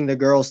watching the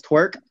girls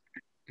twerk.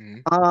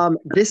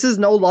 This is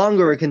no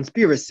longer a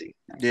conspiracy.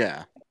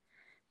 Yeah,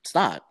 it's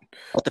not.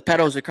 The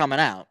pedos are coming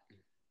out.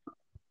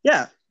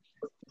 Yeah.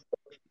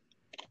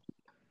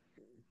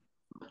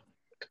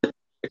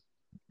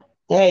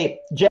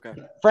 Hey,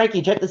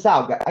 Frankie, check this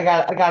out. I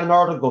got an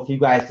article for you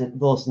guys to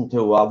listen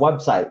to. A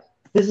website.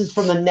 This is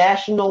from the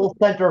National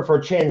Center for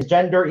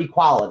Transgender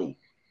Equality.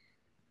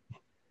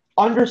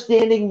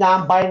 Understanding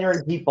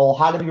non-binary people,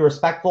 how to be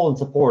respectful and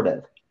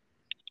supportive.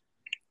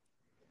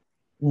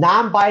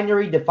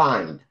 Non-binary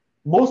defined.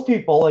 Most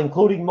people,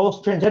 including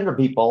most transgender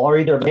people, are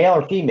either male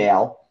or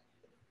female,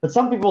 but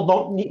some people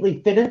don't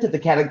neatly fit into the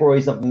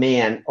categories of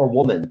man or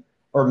woman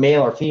or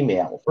male or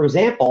female. For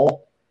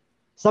example,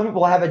 some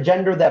people have a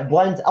gender that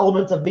blends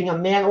elements of being a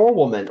man or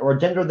woman, or a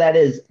gender that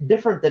is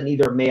different than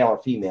either male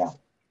or female.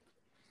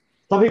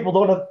 Some people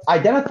don't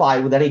identify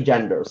with any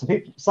gender.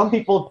 Some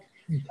people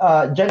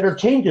gender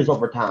changes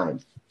over time.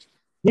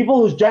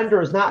 People whose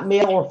gender is not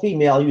male or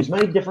female use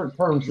many different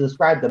terms to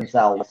describe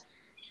themselves,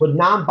 with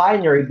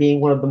non-binary being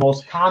one of the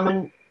most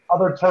common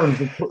other terms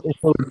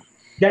include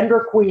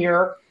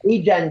genderqueer,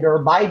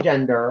 agender,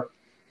 bigender,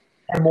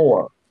 and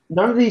more.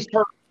 None of these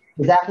terms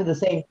is exactly the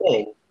same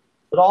thing,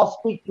 but all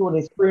speak to an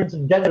experience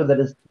of gender that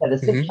is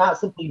not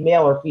simply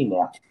male or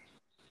female.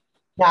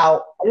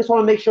 Now, I just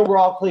want to make sure we're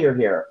all clear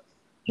here.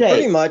 Jay,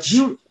 pretty much.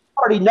 You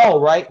already know,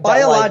 right?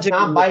 Biologically,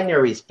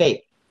 non-binary is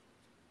fake.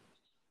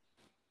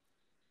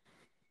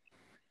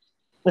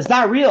 It's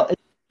not real.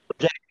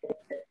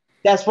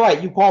 That's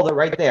right. You called it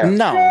right there.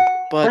 No,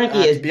 but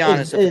Frankie, to be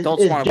honest, if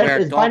adults want to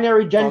wear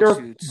binary gender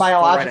suits,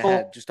 biological? go right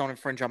ahead. Just don't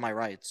infringe on my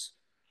rights.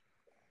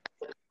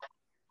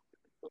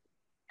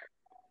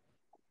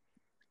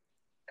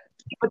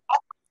 But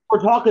that's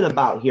what we're talking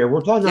about here.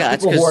 We're talking about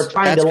people who are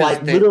trying to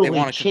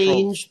literally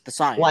change the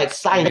science. Like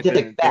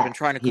scientific They've been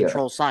trying to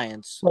control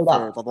science for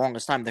the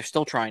longest time. They're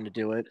still trying to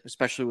do it,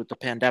 especially with the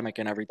pandemic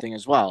and everything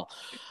as well.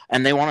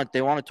 And they want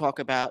to talk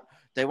about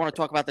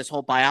this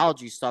whole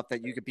biology stuff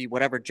that you could be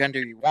whatever gender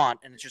you want,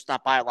 and it's just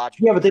not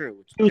biologically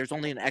true. There's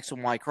only an X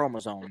and Y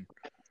chromosome.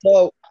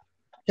 So,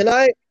 can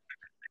I?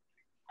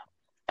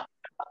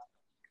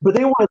 But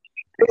they want to.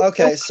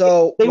 Okay,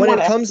 so when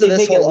it comes to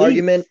this whole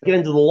argument, get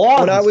into the law.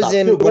 When I was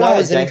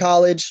in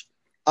college,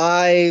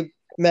 I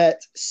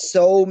met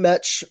so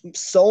much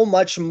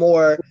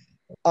more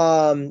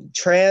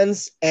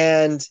trans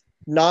and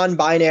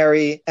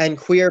non-binary and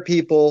queer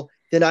people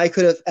than I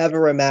could have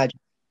ever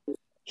imagined.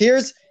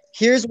 Here's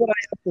what I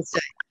have to say.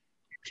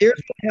 Here's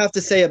what I have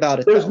to say about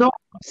it.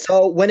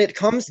 So when it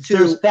comes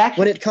to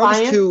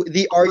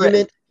the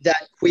argument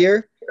that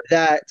queer,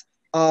 that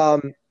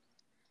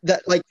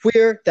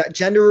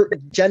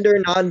gender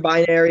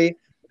non-binary,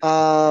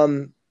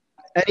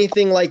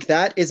 anything like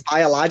that is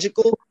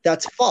biological,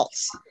 that's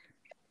false.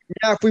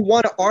 Now, if we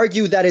want to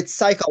argue that it's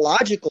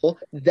psychological,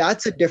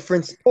 that's a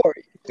different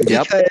story.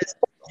 Yep. Because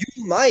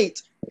you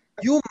might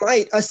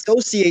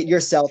associate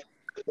yourself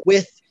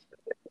with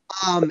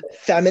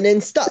feminine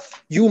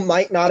stuff. You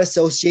might not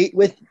associate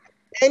with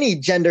any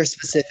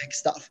gender-specific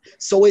stuff.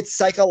 So it's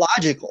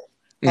psychological.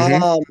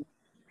 Mm-hmm.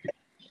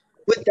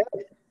 With that.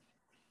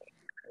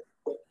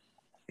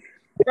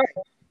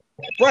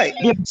 Right.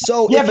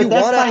 So if you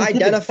want to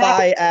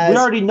identify as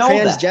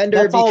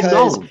transgender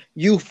because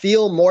you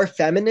feel more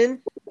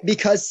feminine,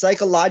 because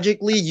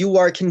psychologically you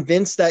are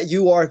convinced that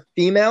you are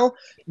female,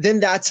 then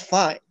that's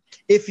fine.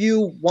 If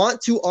you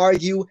want to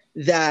argue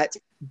that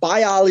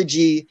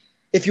biology,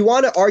 if you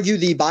want to argue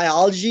the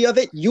biology of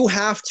it, you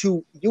have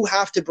to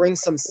bring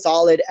some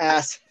solid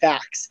ass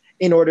facts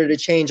in order to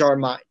change our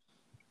mind.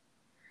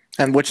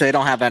 And which they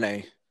don't have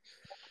any.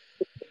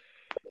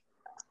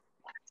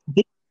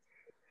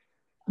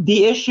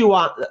 The issue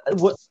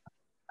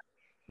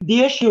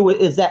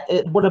is that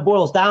what it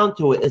boils down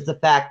to is the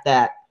fact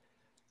that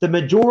the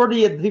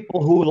majority of the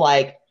people who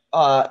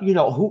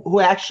who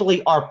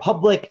actually are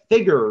public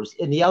figures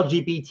in the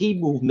LGBT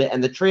movement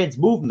and the trans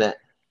movement,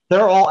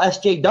 they're all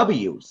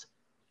SJWs,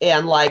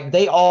 and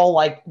they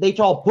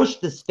all push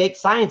this fake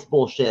science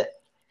bullshit.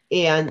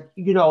 And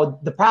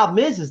the problem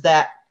is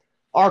that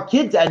our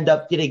kids end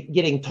up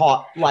getting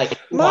taught lies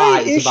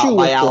about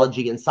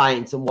biology and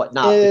science and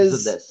whatnot because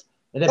of this.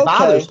 And it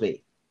bothers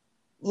me.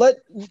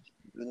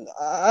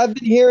 I've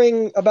been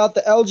hearing about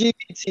the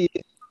LGBT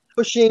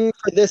pushing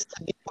for this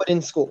to be put in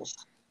schools.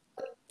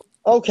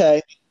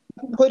 Okay,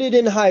 put it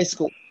in high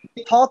school.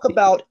 Talk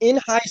about in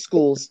high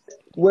schools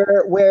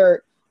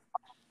where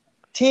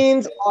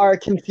teens are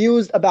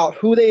confused about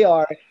who they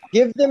are.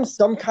 Give them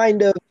some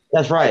kind of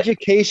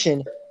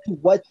education to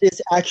what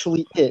this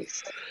actually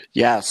is.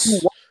 Yes. To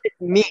what it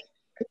means.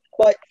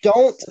 But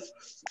don't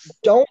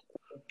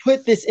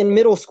put this in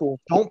middle school.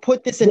 Don't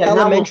put this in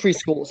elementary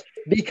schools,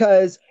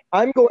 because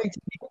I'm going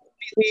to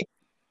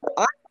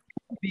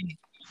be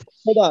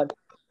hold on.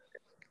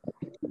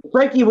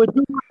 Frankie, would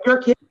you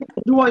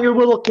want your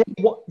little kid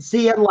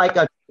seeing I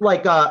don't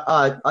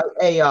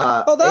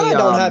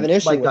have an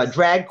issue with. A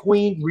drag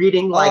queen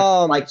reading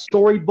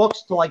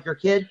storybooks to your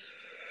kid?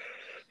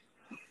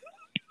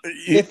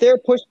 If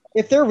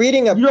they're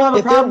reading a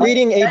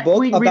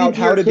book about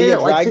how to be a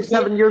drag queen,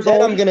 7 years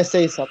old, I'm gonna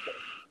say something.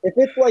 If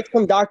it's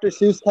some Dr.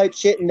 Seuss type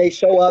shit and they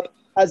show up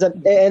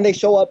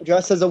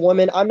dressed as a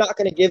woman, I'm not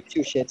going to give two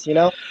shits,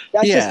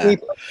 That's just me.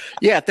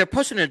 Yeah, if they're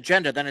pushing an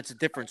agenda, then it's a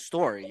different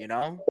story, I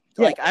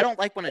don't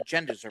like when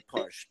agendas are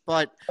pushed,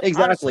 but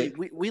exactly.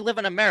 Honestly, we live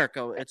in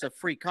America. It's a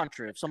free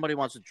country. If somebody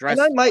wants to dress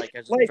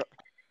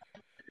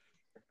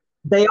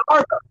they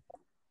are.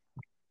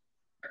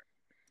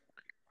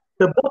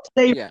 The books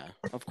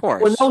of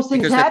course. When those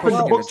things happen,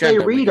 the books they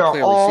read are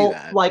all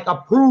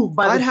approved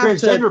by the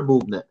transgender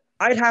movement.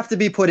 I'd have to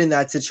be put in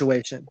that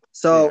situation.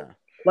 So,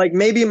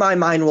 maybe my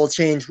mind will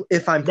change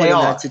if I'm put in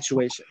that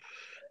situation.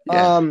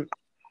 Yeah.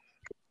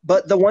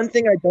 But the one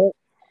thing I don't.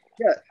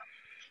 Yeah.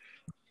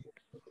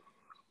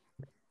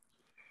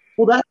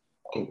 Well, that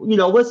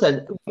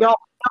listen,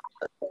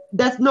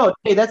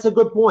 Hey, that's a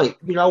good point.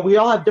 You know, we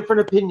all have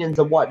different opinions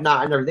and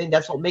whatnot and everything.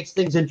 That's what makes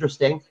things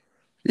interesting.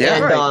 Yeah,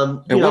 and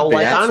right. you know,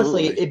 like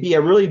honestly, it'd be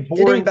a really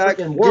boring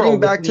freaking world. Getting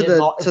back to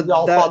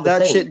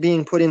that same. shit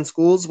being put in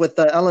schools with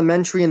the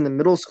elementary and the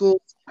middle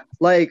schools,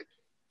 like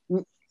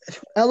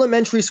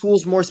elementary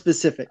schools more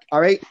specific.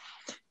 All right.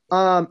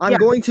 I'm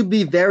going to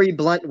be very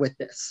blunt with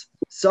this.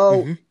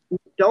 So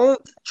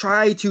don't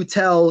try to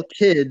tell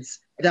kids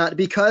that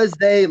because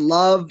they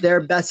love their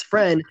best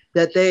friend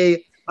that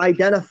they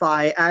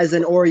identify as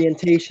an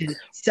orientation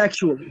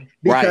sexually.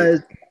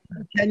 Because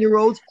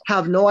 10-year-olds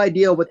have no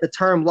idea what the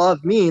term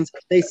love means.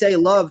 They say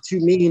love to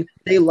mean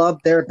they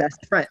love their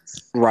best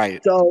friends.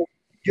 Right. So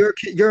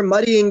you're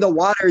muddying the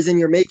waters and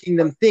you're making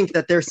them think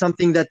that there's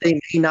something that they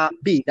may not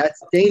be.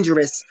 That's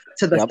dangerous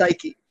to the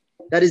psyche.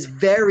 That is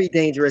very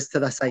dangerous to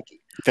the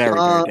psyche. Very,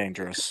 very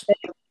dangerous.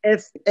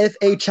 If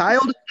a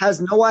child has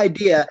no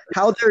idea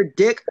how their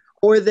dick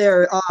or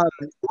their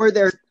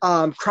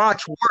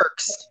crotch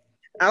works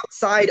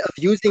outside of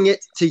using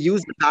it to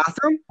use the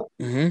bathroom,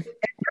 and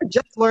they're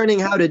just learning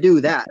how to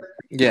do that.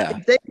 Yeah.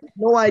 If they have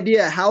no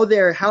idea how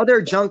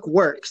their junk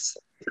works,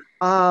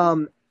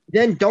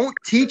 then don't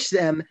teach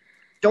them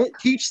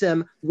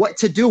what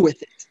to do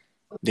with it.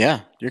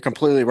 Yeah, you're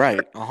completely right.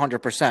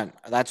 100%.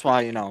 That's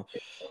why, you know,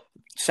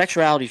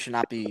 sexuality should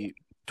not be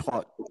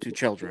taught to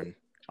children.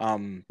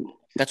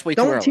 That's way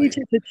too early. Don't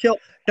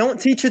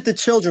teach it to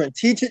children.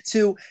 Teach it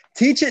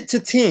to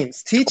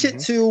teens. Teach it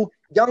to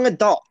young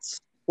adults.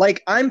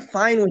 Like, I'm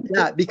fine with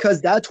that because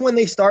that's when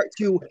they start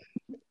to.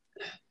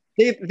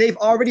 They've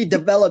already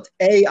developed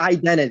a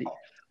identity.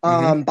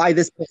 By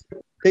this point,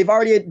 they've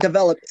already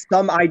developed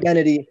some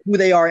identity who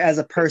they are as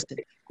a person.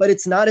 But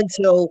it's not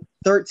until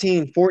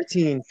 13,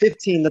 14,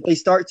 15 that they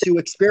start to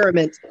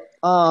experiment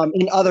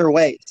in other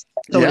ways.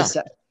 So to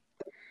say.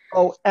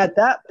 So at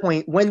that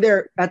point, when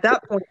they're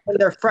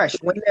fresh,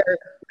 when they're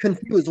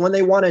confused, when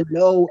they want to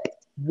know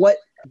what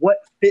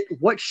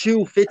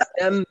shoe fits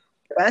them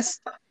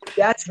best,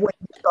 that's when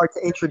you start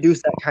to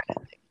introduce that kind of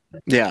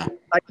thing. Yeah.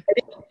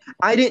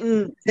 I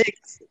didn't take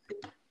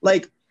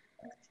like.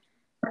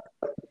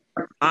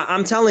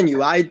 I'm telling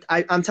you,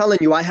 I'm telling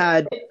you, I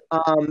had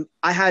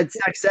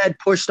sex ed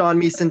pushed on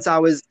me since I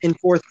was in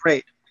 4th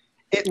grade.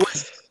 It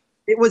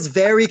was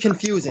very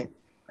confusing,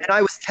 and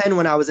I was 10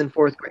 when I was in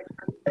 4th grade.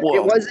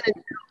 Whoa.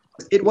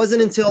 It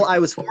wasn't until I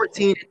was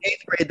 14 in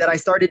 8th grade that I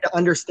started to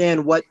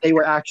understand what they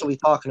were actually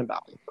talking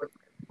about.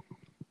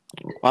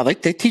 Well, they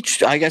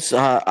teach. I guess.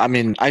 I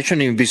mean, I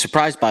shouldn't even be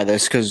surprised by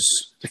this because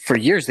for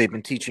years they've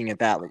been teaching it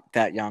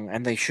that young,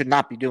 and they should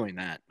not be doing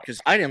that. Because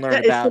I didn't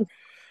learn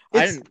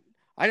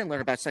I didn't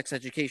learn about sex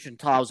education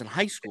until I was in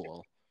high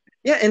school.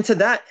 Yeah, and for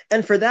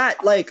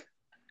that, like,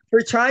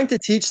 for trying to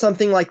teach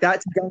something like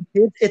that to young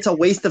kids, it's a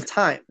waste of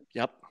time.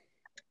 Yep.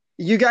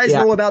 You guys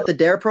know about the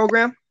DARE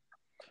program?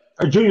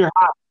 Or junior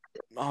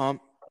high.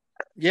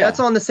 Yeah. That's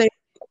on the same.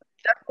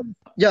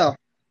 Yeah.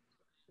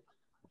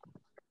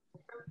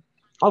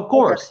 Of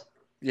course.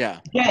 Yeah.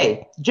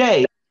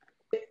 Jay,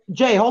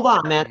 hold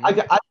on, man.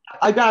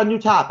 I got a new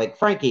topic.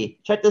 Frankie,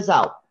 check this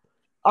out.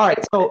 All right,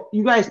 so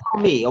you guys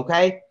tell me,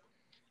 okay?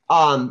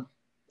 All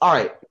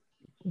right.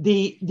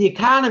 The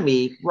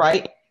economy,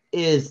 right,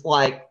 is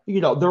like,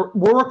 you know,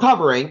 we're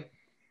recovering,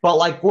 but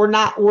like we're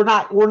not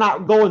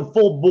going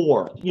full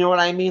bore. You know what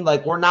I mean?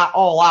 Like, we're not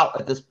all out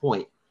at this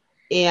point.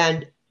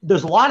 And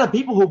there's a lot of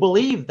people who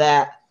believe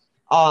that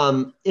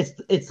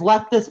it's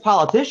leftist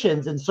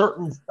politicians in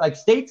certain like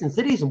states and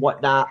cities and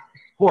whatnot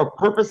who are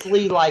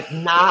purposely like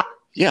not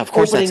of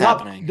course opening that's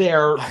up happening.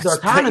 their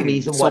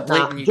economies and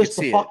whatnot just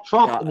to fuck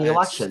Trump in the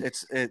election.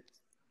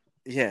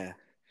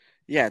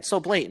 Yeah, it's so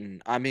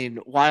blatant. I mean,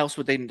 why else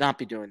would they not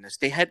be doing this?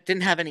 They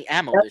didn't have any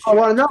ammo this year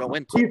to go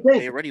into.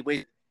 They already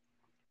wasted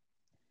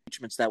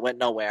impeachments that went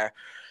nowhere,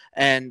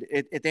 and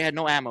they had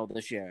no ammo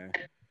this year.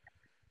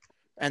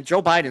 And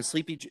Joe Biden,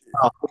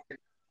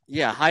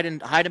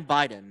 Hayden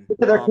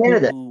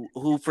Biden,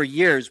 who for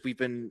years we've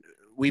been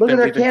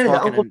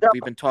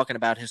talking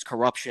about his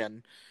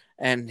corruption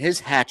and his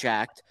Hatch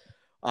Act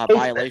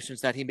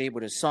violations that he made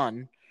with his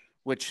son,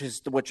 which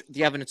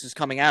the evidence is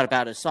coming out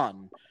about his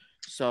son.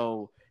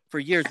 So for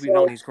years we've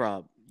known he's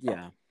corrupt.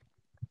 Yeah.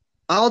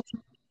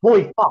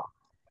 Holy fuck.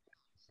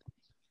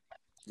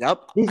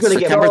 Yep. He's gonna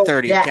September get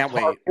 30th. Can't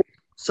wait.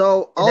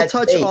 So I'll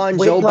touch on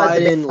Joe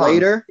Biden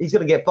later. He's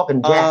gonna get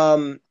fucking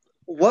jacked.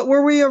 What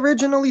were we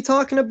originally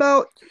talking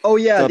about? Oh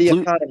yeah, the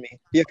economy.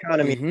 The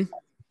economy. Mm-hmm.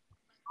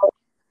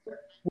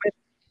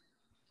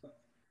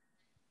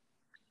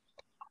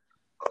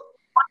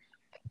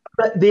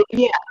 The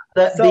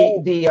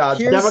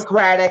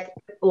Democratic,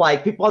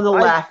 like people on the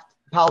left,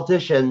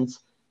 politicians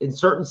in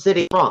certain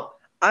cities. Trump.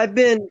 I've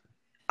been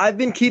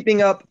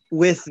keeping up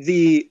with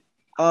the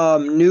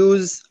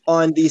news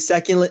on the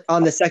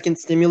second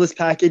stimulus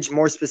package,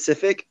 more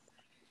specific,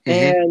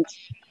 and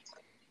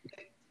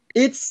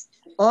it's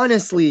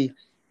honestly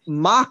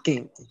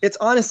mocking. It's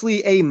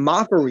honestly a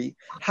mockery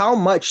how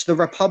much the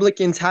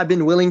Republicans have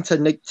been willing to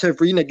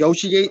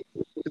renegotiate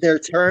their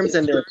terms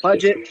and their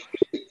budget.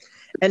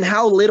 and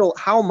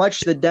how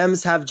much the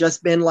Dems have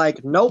just been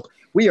like, nope,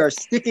 we are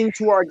sticking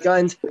to our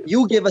guns.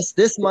 You give us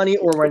this money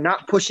or we're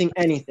not pushing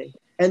anything.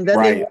 And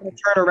then they want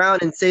to turn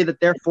around and say that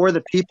they're for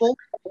the people.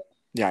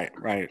 Yeah,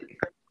 right.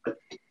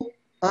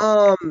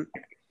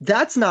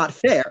 That's not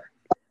fair.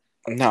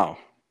 No.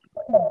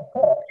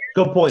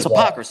 Good point. It's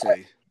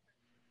hypocrisy.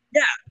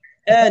 Yeah.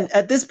 And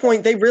at this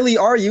point, they really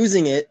are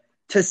using it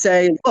to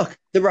say, look,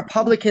 the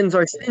Republicans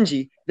are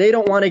stingy. They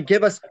don't want to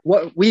give us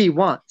what we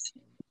want.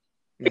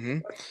 Mm-hmm.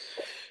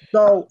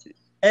 So,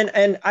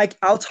 and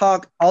I'll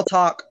talk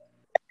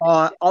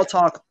on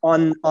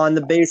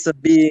the base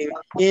of being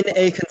in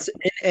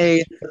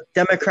a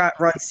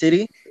Democrat-run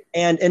city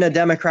and in a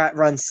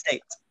Democrat-run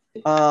state.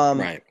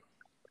 Right.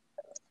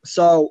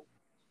 So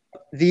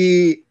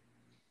the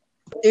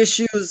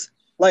issues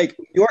like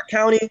York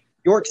County,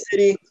 York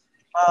City,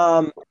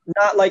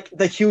 not like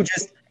the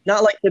hugest,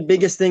 not like the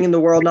biggest thing in the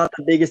world, not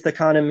the biggest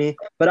economy,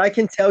 but I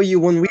can tell you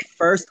when we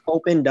first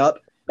opened up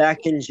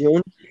back in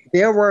June,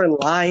 there were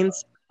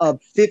lines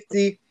of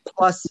 50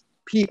 plus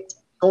people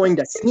going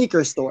to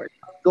sneaker stores,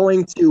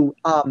 going to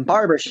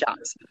barber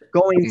shops,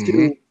 going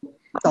to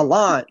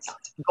salons,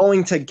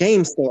 going to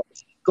game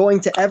stores, going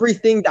to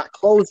everything that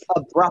closed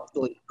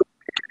abruptly.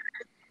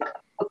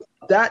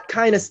 That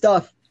kind of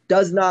stuff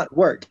does not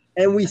work.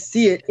 And we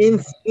see it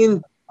in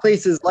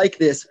places like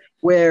this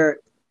where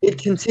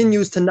it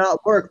continues to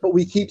not work, but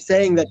we keep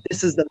saying that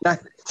this is the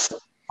method.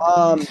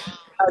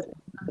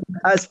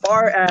 As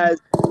far as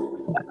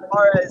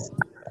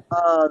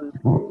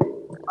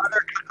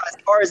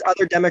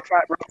other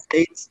Democrat-run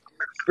states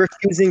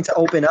refusing to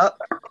open up,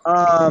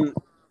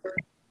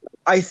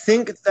 I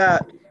think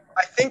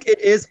it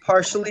is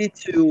partially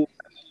to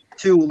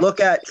look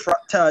at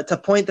to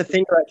point the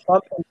finger at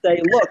Trump and say,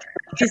 look,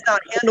 he's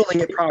not handling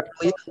it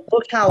properly.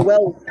 Look how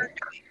well we're doing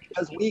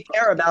because we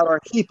care about our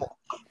people,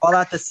 while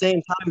at the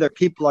same time their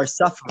people are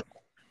suffering.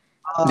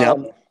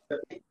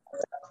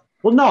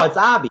 Well, no, it's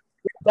obvious.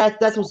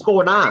 That's what's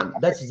going on.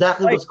 That's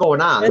exactly what's going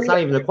on. It's not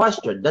even a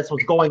question. That's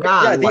what's going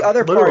on. Yeah,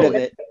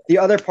 the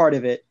other part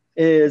of it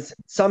is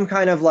some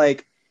kind of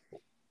like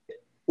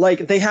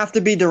they have to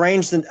be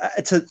deranged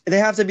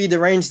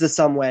to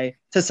some way,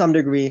 to some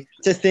degree,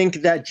 to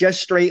think that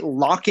just straight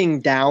locking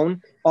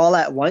down all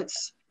at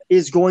once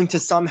is going to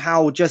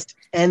somehow just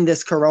end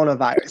this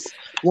coronavirus.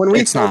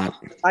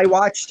 I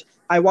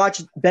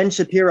watched Ben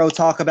Shapiro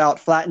talk about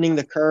flattening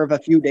the curve a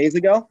few days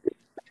ago.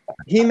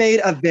 He made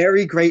a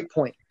very great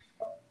point.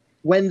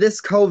 When this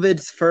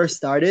COVID first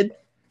started,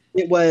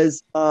 it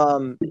was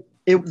the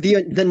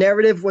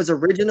narrative was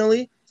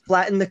originally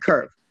flatten the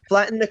curve.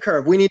 Flatten the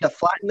curve. We need to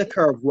flatten the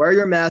curve. Wear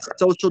your mask,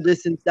 social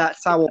distance.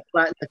 That's how we'll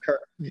flatten the curve.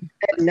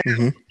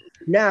 And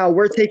now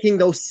we're taking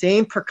those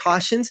same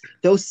precautions,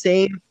 those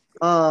same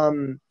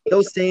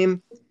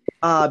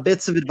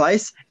bits of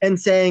advice, and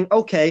saying,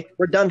 okay,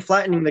 we're done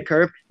flattening the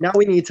curve. Now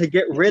we need to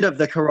get rid of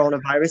the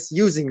coronavirus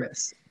using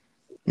this.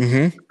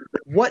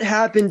 What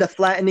happened to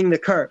flattening the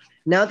curve?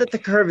 Now that the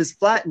curve is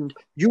flattened,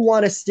 you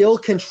want to still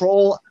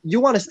control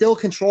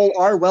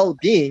our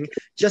well-being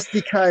just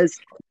because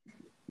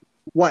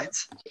what?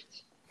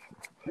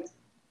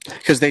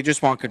 Because they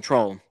just want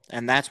control.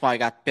 And that's why I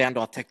got banned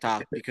off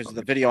TikTok, because of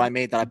the video I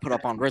made that I put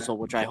up on Rizzle,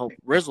 which I hope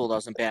Rizzle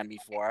doesn't ban me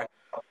for.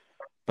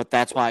 But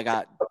that's why I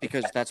got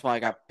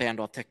banned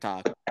off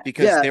TikTok.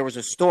 Because there was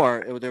a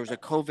store, there was a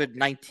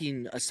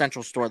COVID-19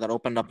 essential store that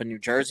opened up in New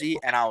Jersey,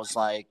 and I was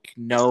like,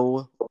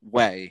 no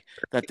way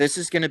that this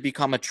is going to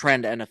become a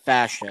trend and a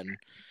fashion,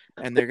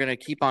 and they're going to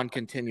keep on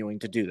continuing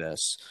to do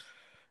this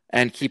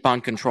and keep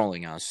on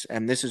controlling us.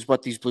 And this is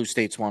what these blue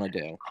states want to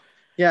do.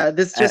 Yeah,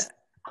 this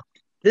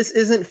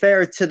isn't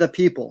fair to the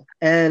people,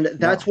 and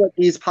that's what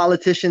these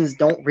politicians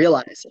don't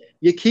realize.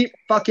 You keep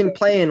fucking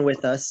playing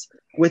with us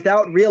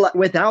without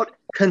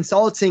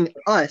consulting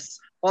us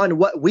on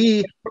what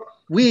we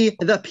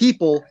the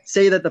people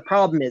say that the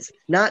problem is.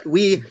 Not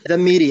we the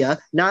media,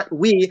 not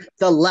we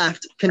the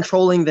left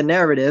controlling the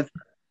narrative.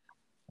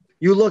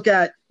 You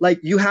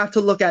have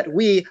to look at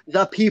we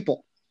the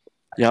people.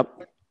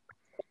 Yep.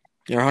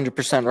 You're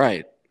 100%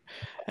 right.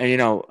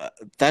 And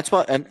that's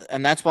what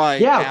and that's why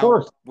of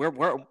course we're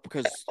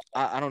because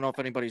I don't know if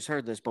anybody's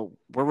heard this, but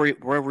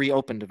we're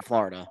reopened in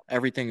Florida.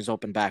 Everything is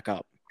open back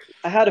up.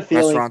 I had a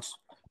feeling. Restaurants,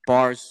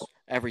 bars,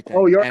 everything.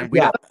 Oh,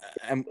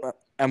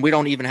 and we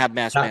don't even have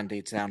mask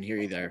mandates down here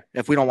either.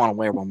 If we don't want to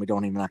wear one, we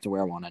don't even have to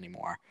wear one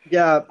anymore.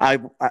 Yeah. I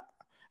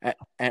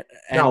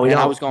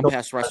was going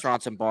past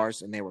restaurants and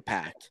bars, and they were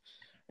packed.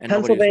 And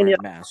Pennsylvania, nobody was wearing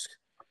a mask.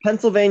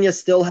 Pennsylvania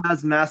still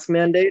has mask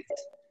mandates.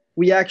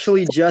 We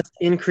actually just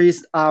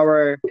increased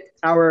our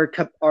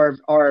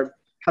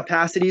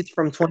capacities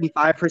from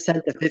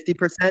 25% to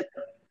 50%.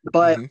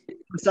 But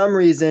for some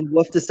reason,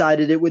 Wolf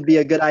decided it would be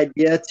a good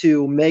idea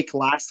to make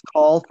last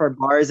call for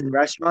bars and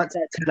restaurants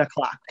at 10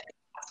 o'clock.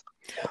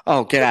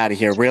 Oh, get out of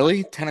here.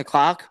 Really? 10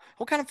 o'clock?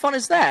 What kind of fun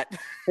is that?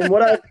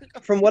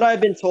 From what I've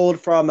been told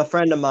from a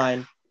friend of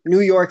mine, New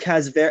York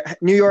has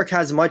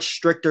much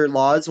stricter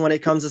laws when it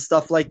comes to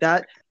stuff like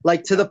that.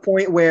 Like to the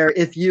point where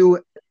if you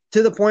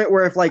to the point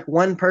where if like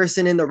one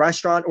person in the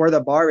restaurant or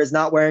the bar is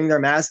not wearing their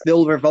mask,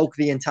 they'll revoke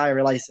the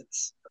entire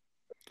license.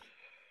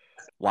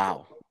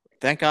 Wow.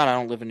 Thank God I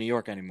don't live in New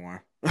York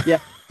anymore. Yeah.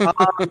 Do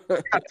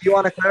you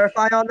want to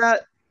clarify on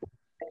that?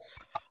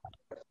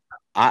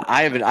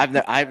 I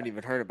haven't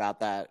even heard about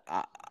that.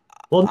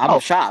 I'm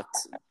shocked.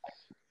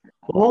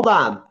 Well, hold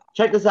on.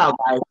 Check this out,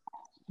 guys.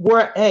 We're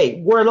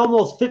at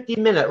almost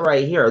 50-minute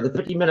right here, the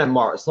 50-minute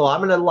mark. So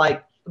I'm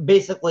gonna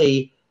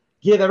basically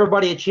give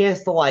everybody a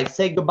chance to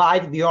say goodbye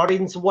to the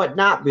audience and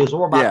whatnot, because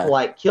we're about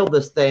to kill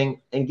this thing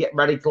and get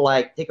ready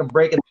to take a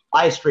break in the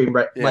live stream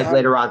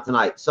later on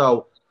tonight.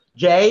 So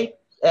Jay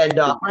and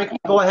Frankie,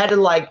 go ahead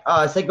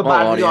and say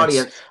goodbye to the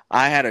audience.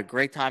 I had a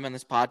great time on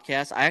this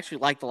podcast. I actually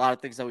liked a lot of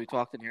things that we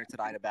talked in here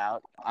tonight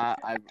about.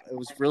 It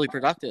was really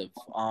productive.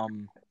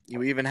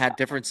 You even had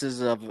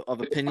differences of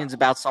opinions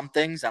about some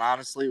things, and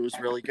honestly, it was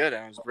really good.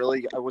 And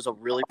it was a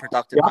really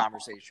productive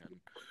conversation.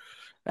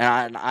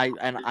 And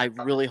I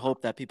really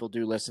hope that people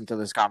do listen to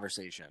this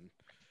conversation.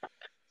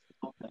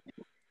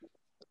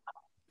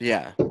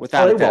 Yeah,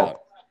 without a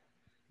doubt.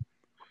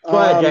 Go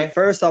ahead, Jay.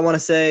 First, I want to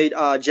say,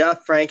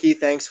 Jeff, Frankie,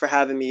 thanks for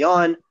having me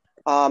on.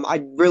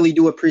 I really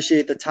do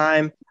appreciate the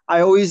time.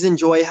 I always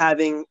enjoy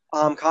having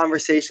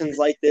conversations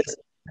like this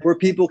where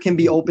people can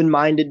be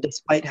open-minded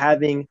despite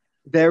having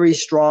very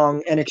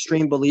strong and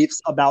extreme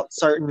beliefs about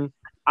certain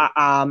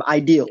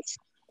ideals.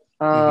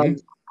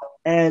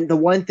 And the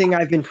one thing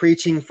I've been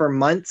preaching for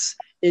months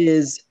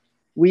is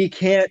we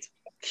can't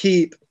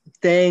keep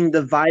staying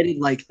divided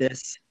like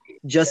this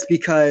just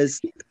because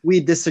we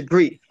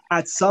disagree.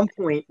 At some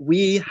point,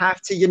 we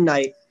have to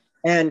unite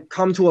and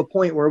come to a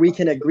point where we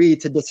can agree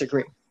to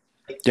disagree.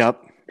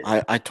 Yep.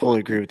 I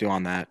totally agree with you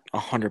on that.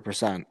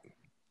 100%.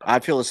 I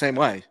feel the same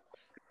way.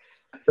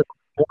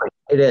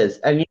 It is.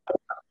 And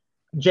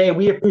Jay,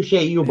 we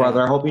appreciate you,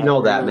 brother. I hope you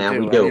know that, man.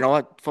 We do. You know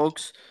what,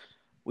 folks?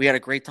 We had a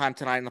great time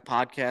tonight in the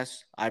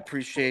podcast. I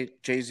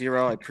appreciate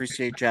J0. I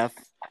appreciate Jeff.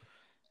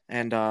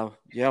 And,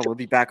 we'll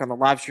be back on the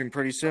live stream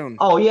pretty soon.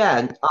 Oh,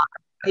 yeah.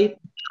 See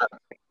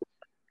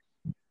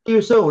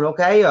you soon,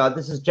 okay?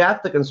 This is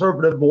Jeff, the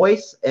conservative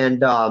voice.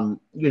 And,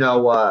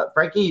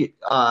 Frankie,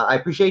 I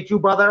appreciate you,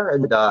 brother.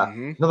 And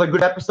another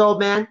good episode,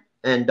 man.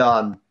 And,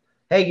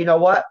 hey, you know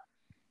what?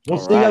 We'll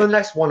see you on the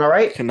next one, all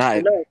right? Good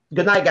night.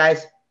 Good night,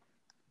 guys.